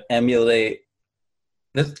to emulate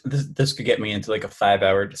this could get me into like a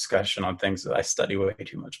 5-hour discussion on things that I study way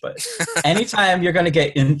too much. But anytime you're going to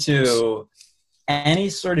get into any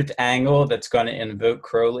sort of angle that's going to invoke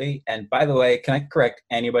Crowley, and by the way, can I correct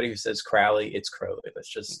anybody who says Crowley? It's Crowley. Let's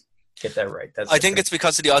just get that right. I think it's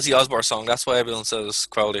because of the Ozzy Osbourne song. That's why everyone says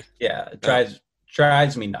Crowley. Yeah, it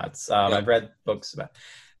drives me nuts. I've read books about it.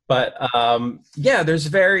 But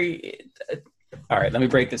there's all right, let me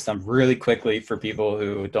break this down really quickly for people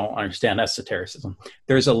who don't understand esotericism.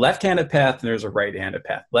 There's a left-handed path and there's a right-handed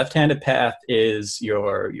path. Left-handed path is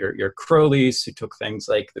your Crowleys, who took things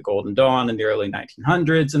like the Golden Dawn in the early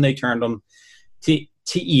 1900s and they turned them to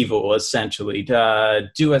evil, essentially.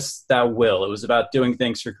 Do as thou will. It was about doing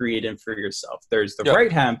things for greed and for yourself. There's the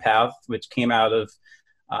right-hand path, which came out of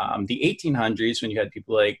the 1800s, when you had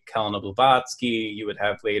people like Helena Blavatsky, you would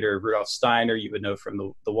have later Rudolf Steiner, you would know from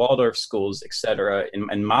the Waldorf schools, etc.,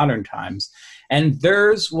 in modern times. And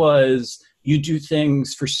theirs was, you do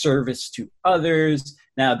things for service to others.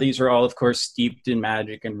 Now, these are all, of course, steeped in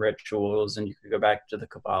magic and rituals, and you could go back to the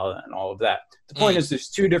Kabbalah and all of that. The point is, there's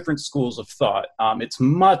two different schools of thought. It's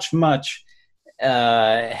much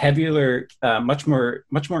heavier, much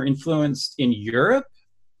more influenced in Europe,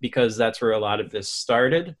 because that's where a lot of this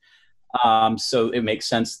started. So it makes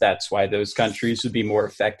sense that's why those countries would be more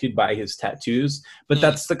affected by his tattoos. But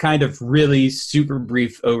that's the kind of really super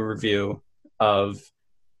brief overview of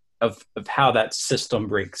of how that system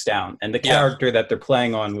breaks down and the character that they're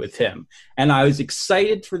playing on with him. And I was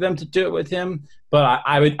excited for them to do it with him, but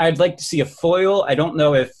I'd like to see a foil. I don't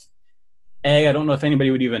know if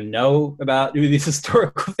anybody would even know about who these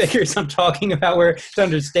historical figures I'm talking about were to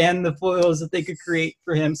understand the foils that they could create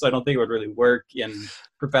for him. So I don't think it would really work in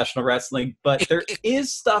professional wrestling, but there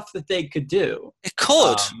is stuff that they could do. It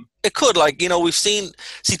could. Like, we've seen,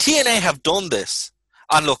 TNA have done this.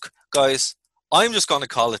 And look, guys, I'm just going to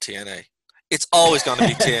call it TNA. It's always going to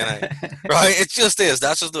be TNA, right? It just is.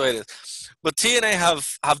 That's just the way it is. But TNA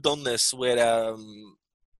have done this with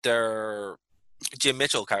their Jim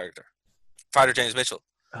Mitchell character. Father James Mitchell.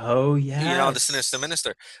 Oh, yeah. The Sinister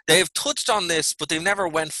Minister. They've touched on this, but they've never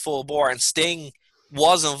went full bore. And Sting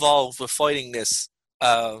was involved with fighting this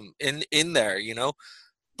in there,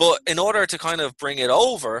 But in order to kind of bring it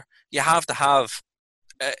over, you have to have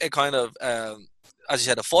a kind of, as you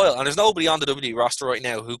said, a foil. And there's nobody on the WWE roster right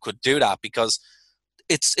now who could do that because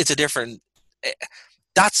it's a different.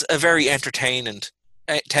 That's a very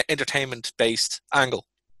entertainment-based angle.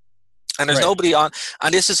 And there's nobody on,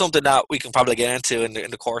 and this is something that we can probably get into in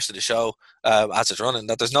the course of the show as it's running,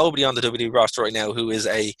 that there's nobody on the WWE roster right now who is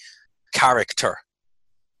a character.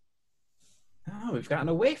 Oh, we've gotten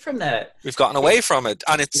away from that. We've gotten away from it,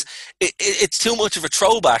 and it's too much of a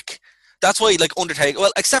throwback. That's why, like, Undertaker,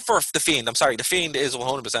 well, except for The Fiend, I'm sorry, The Fiend is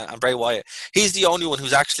 100%, and Bray Wyatt, he's the only one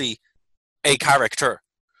who's actually a character,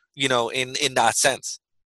 in that sense.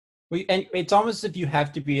 And it's almost as if you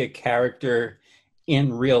have to be a character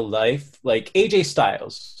in real life, like AJ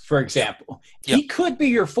Styles, for example. He could be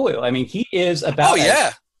your foil. I mean, he is about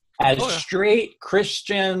straight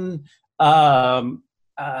Christian,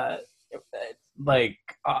 like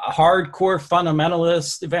hardcore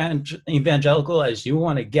fundamentalist evangelical as you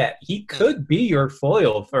want to get. He could be your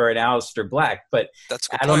foil for an Aleister Black, but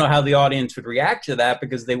I don't know how the audience would react to that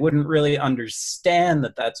because they wouldn't really understand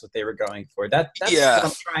that that's what they were going for. That's what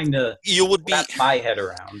I'm trying to wrap my head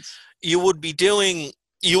around. You would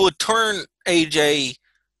turn AJ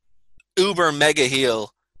uber mega heel,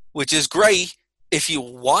 which is great if you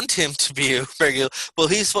want him to be uber heel, but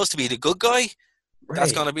he's supposed to be the good guy. Right.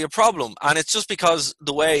 That's going to be a problem. And it's just because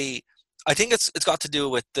the way, I think it's got to do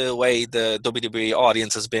with the way the WWE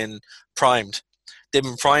audience has been primed. They've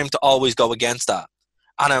been primed to always go against that.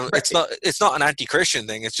 And it's not an anti-Christian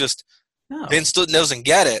thing. It's just Vince doesn't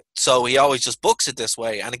get it, so he always just books it this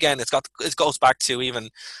way. And again, it goes back to even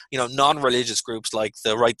non-religious groups like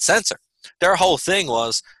the Right Censor. Their whole thing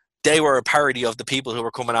was they were a parody of the people who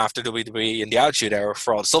were coming after WWE in the Attitude Era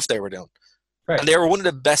for all the stuff they were doing. Right. And they were one of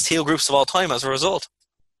the best heel groups of all time as a result.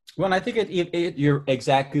 Well, and I think you're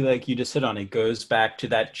exactly like you just hit on. It goes back to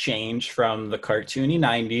that change from the cartoony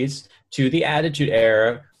 90s to the Attitude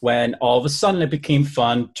Era when all of a sudden it became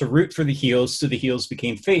fun to root for the heels, so the heels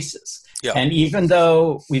became faces. Yeah. And even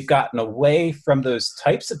though we've gotten away from those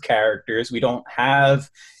types of characters, we don't have,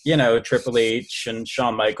 Triple H and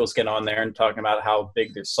Shawn Michaels get on there and talking about how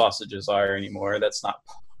big their sausages are anymore. That's not,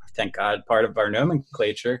 thank God, part of our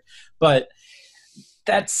nomenclature. But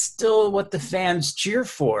that's still what the fans cheer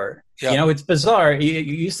for. Yeah. It's bizarre. You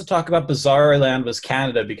used to talk about Bizarreland was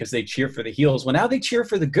Canada because they cheer for the heels. Well, now they cheer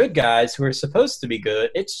for the good guys who are supposed to be good.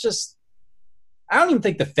 It's just, I don't even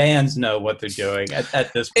think the fans know what they're doing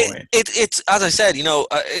at this point. It's as I said, we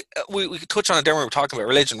could touch on it there when we were talking about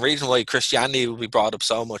religion. The reason why Christianity would be brought up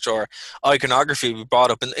so much, or iconography would be brought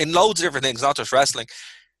up in loads of different things, not just wrestling.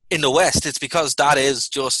 In the West, it's because that is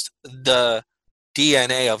just the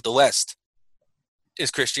DNA of the West. Is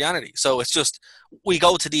Christianity. So it's just we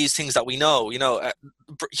go to these things that we know.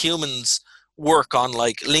 Humans work on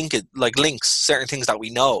links, certain things that we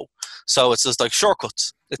know. So it's just like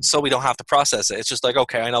shortcuts. It's so we don't have to process it. It's just like,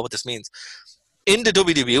 okay, I know what this means. In the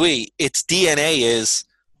WWE, its DNA is,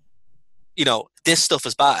 this stuff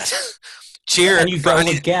is bad. Cheer and you go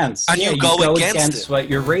against what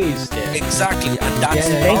you're raised in. Exactly, and that's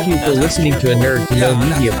Thank you for listening to a Nerd to Know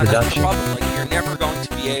Media production.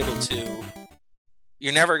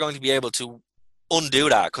 You're never going to be able to undo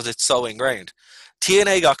that because it's so ingrained.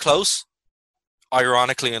 TNA got close,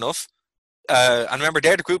 ironically enough. And remember,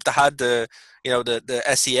 they're the group that had the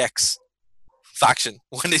SEX faction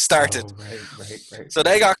when they started. Oh, right. So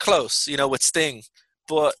they got close, with Sting,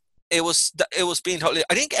 but it was being totally.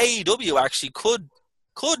 I think AEW actually could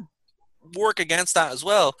work against that as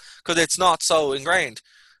well because it's not so ingrained.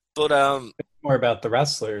 But more about the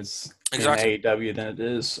wrestlers. Exactly. in AEW than it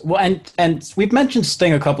is. Well, and we've mentioned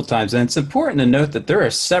Sting a couple times, and it's important to note that there are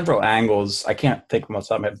several angles. I can't think of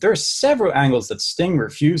what's on my head. There are several angles that Sting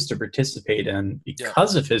refused to participate in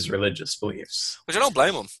because of his religious beliefs. Which I don't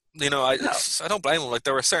blame him. I No. don't blame him. Like,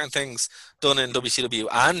 there were certain things done in WCW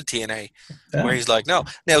and TNA where he's like, no.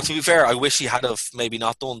 Now, to be fair, I wish he had have maybe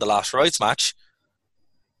not done the Last Rights match.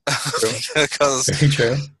 Because Very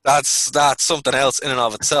true. that's something else in and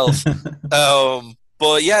of itself.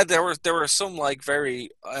 But yeah, there were some like very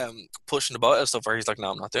pushing about it stuff where he's like,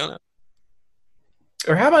 no, I'm not doing it.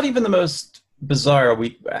 Or how about even the most bizarre?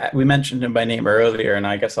 We mentioned him by name earlier, and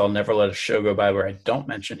I guess I'll never let a show go by where I don't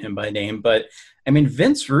mention him by name. But I mean,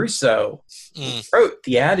 Vince Russo wrote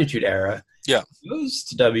the Attitude Era. Yeah, goes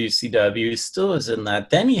to WCW, still is in that.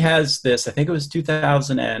 Then he has this. I think it was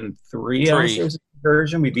 2003.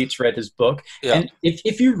 Version. We each read his book, and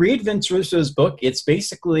if you read Vince Russo's book, it's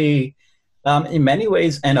basically, in many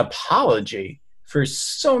ways, an apology for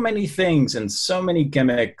so many things and so many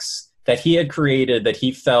gimmicks that he had created that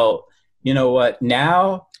he felt, you know what,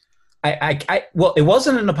 now well, it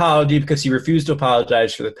wasn't an apology because he refused to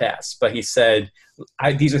apologize for the past, but he said,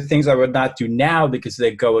 these are things I would not do now because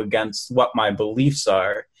they go against what my beliefs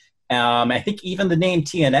are. I think even the name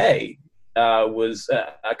TNA was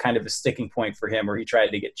a kind of a sticking point for him where he tried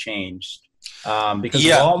to get changed. Because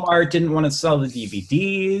Walmart didn't want to sell the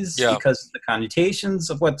DVDs because of the connotations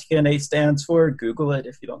of what TNA stands for. Google it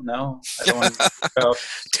if you don't know. I don't want to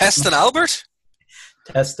Test and Albert?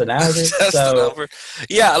 Test and Albert. Test and Albert.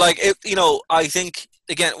 Yeah, like, I think,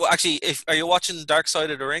 again, well, actually, are you watching Dark Side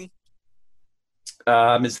of the Ring?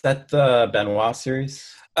 Is that the Benoit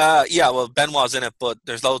series? Yeah, well, Benoit's in it, but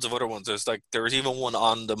there's loads of other ones. There was even one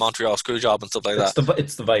on the Montreal Screwjob and stuff like that.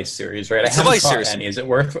 It's the Vice series, right? It's the Vice series. Is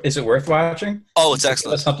it worth watching? Oh, it's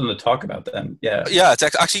excellent. That's something to talk about then. Yeah. Yeah, it's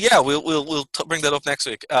actually, yeah. We'll bring that up next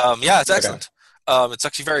week. Yeah, it's excellent. Okay. It's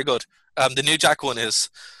actually very good. The New Jack one is.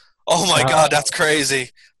 Oh my God, that's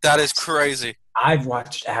crazy. That is crazy. I've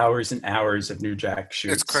watched hours and hours of New Jack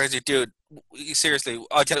shoots. It's crazy, dude. Seriously,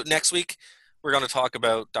 I'll tell you, next week we're going to talk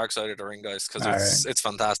about Dark Side of the Ring, guys, because it's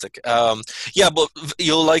fantastic. Yeah, but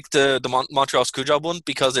you'll like the Montreal Screwjob one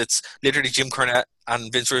because it's literally Jim Cornette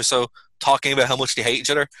and Vince Russo talking about how much they hate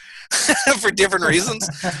each other for different reasons.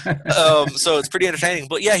 So it's pretty entertaining.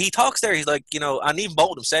 But yeah, he talks there. He's like, and even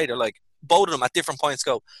both of them say, they're like, both of them at different points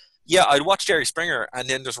go, yeah, I'd watch Jerry Springer and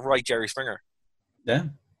then just write Jerry Springer. Yeah.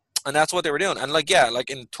 And that's what they were doing. And like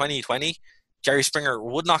in 2020, Jerry Springer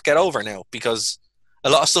would not get over now because a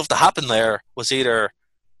lot of stuff that happened there was either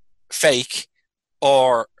fake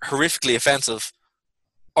or horrifically offensive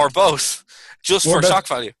or both, just for shock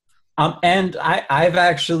value. And I've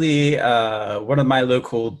actually, one of my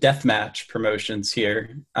local deathmatch promotions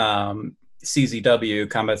here, CZW,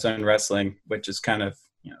 Combat Zone Wrestling, which is kind of,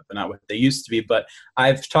 they're not what they used to be, but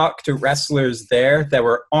I've talked to wrestlers there that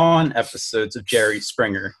were on episodes of Jerry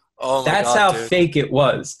Springer. Oh my That's God, how dude. fake it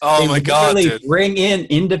was. Oh my God, dude. dude. Bring in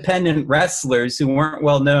independent wrestlers who weren't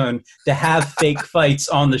well known to have fake fights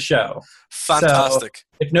on the show. Fantastic. So,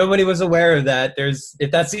 if nobody was aware of that,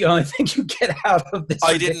 if that's the only thing you get out of this,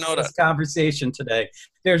 I didn't know that conversation today,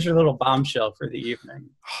 there's your little bombshell for the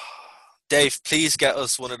evening. Dave, please get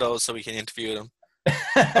us one of those so we can interview them.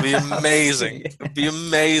 It'd be amazing. It'd be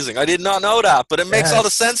amazing. I did not know that, but it makes all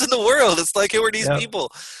the sense in the world. It's like, who are these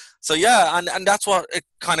people? So yeah, and that's what it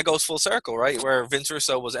kind of goes full circle, right? Where Vince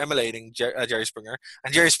Russo was emulating Jerry Springer,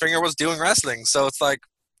 and Jerry Springer was doing wrestling. So it's like,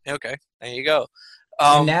 okay, there you go.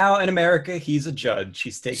 And now in America, he's a judge.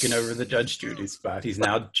 He's taken over the Judge Judy spot. He's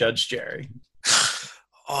now Judge Jerry.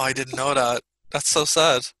 Oh, I didn't know that. That's so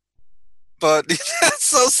sad. But that's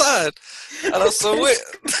so sad. And that's so weird.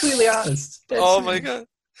 Completely honest. Oh my God.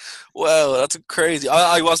 Wow, that's crazy.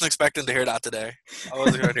 I wasn't expecting to hear that today.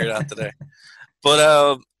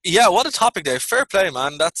 But yeah, what a topic, Dave. Fair play,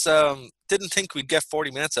 man. That's didn't think we'd get 40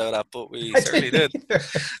 minutes out of that, but we certainly did.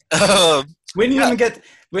 We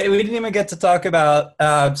didn't even get to talk about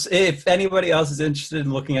if anybody else is interested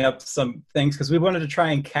in looking up some things, because we wanted to try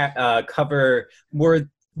and cover more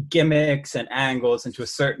gimmicks and angles, and to a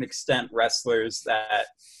certain extent wrestlers that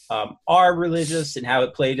are religious and how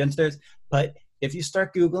it played into theirs. But if you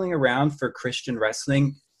start Googling around for Christian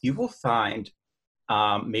wrestling, you will find,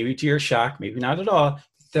 maybe to your shock, maybe not at all,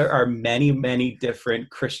 there are many, many different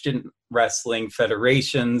Christian wrestling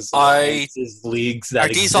federations, leagues that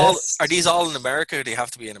exist. Are these all in America, or do they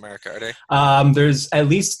have to be in America? Are they? There's at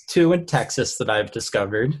least 2 in Texas that I've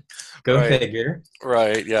discovered. Go figure.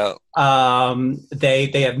 Right, yeah.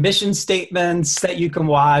 They have mission statements that you can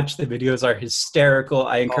watch. The videos are hysterical.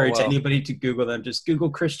 I encourage anybody to Google them. Just Google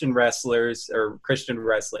Christian wrestlers or Christian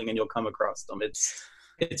wrestling, and you'll come across them.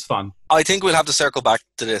 it's fun. I think we'll have to circle back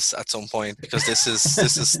to this at some point because this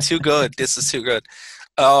is too good. This is too good.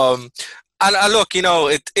 And look,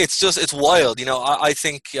 it's wild. I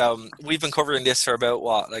think we've been covering this for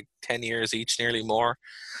about 10 years each, nearly more.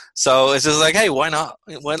 So it's just like, hey, why not?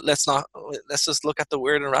 Let's just look at the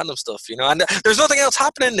weird and random stuff, and there's nothing else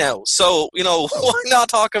happening now. So, why not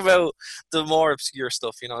talk about the more obscure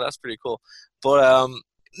stuff? That's pretty cool. But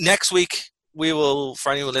next week, we will,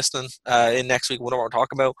 for anyone listening, in next week, whatever we're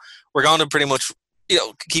talking about, we're going to pretty much,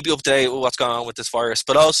 keep you up to date with what's going on with this virus,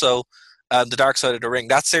 but also The Dark Side of the Ring.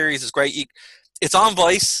 That series is great. It's on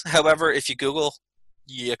Vice. However, if you Google,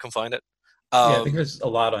 you can find it. I think there's a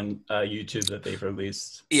lot on YouTube that they've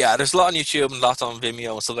released. Yeah, there's a lot on YouTube and lots on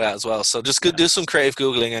Vimeo and stuff like that as well. So just do some creative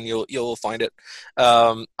Googling and you'll find it.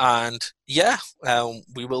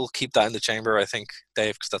 We will keep that in the chamber, I think,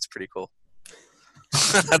 Dave, because that's pretty cool.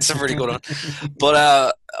 That's a pretty good one.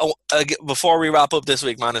 But before we wrap up this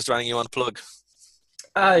week, man, is there anything you want to plug?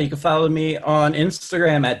 You can follow me on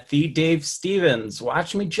Instagram at @TheDaveStevens.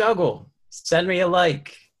 Watch me juggle. Send me a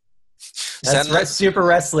like. That's super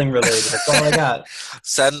wrestling related. That's all I got.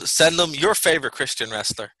 Send them your favorite Christian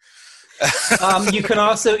wrestler. You can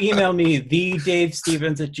also email me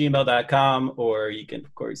thedavestevens@gmail.com, or you can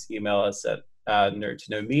of course email us at Nerd to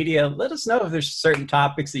Know Media. Let us know if there's certain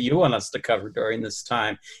topics that you want us to cover during this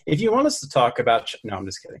time. If you want us to talk about, no, I'm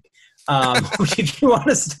just kidding. If you want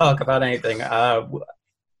us to talk about anything,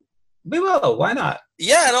 we will. Why not?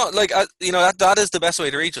 Yeah, no, that is the best way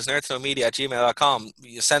to reach us, nerdtoknowmedia@gmail.com.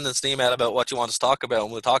 You send us an email about what you want us to talk about,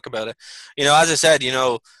 and we'll talk about it. As I said,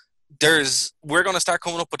 we're going to start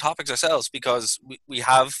coming up with topics ourselves because we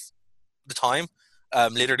have the time,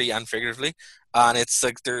 literally and figuratively, and it's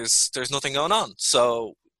like there's nothing going on.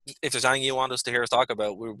 So if there's anything you want us to hear us talk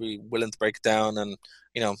about, we'll be willing to break it down and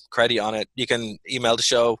credit on it. You can email the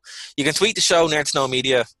show, you can tweet the show. Nerd to Know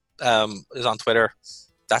Media is on Twitter.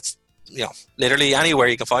 That's literally anywhere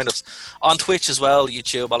you can find us. On Twitch as well,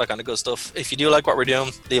 YouTube, all that kind of good stuff. If you do like what we're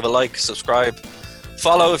doing, leave a like, subscribe,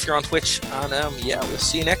 follow if you're on Twitch, and we'll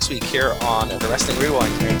see you next week here on the Wrestling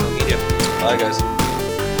Rewind here on Media. Bye, guys.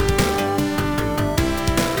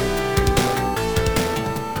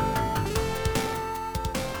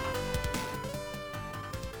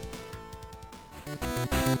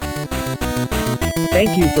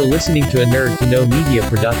 Thank you for listening to a Nerd to Know Media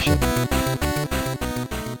production.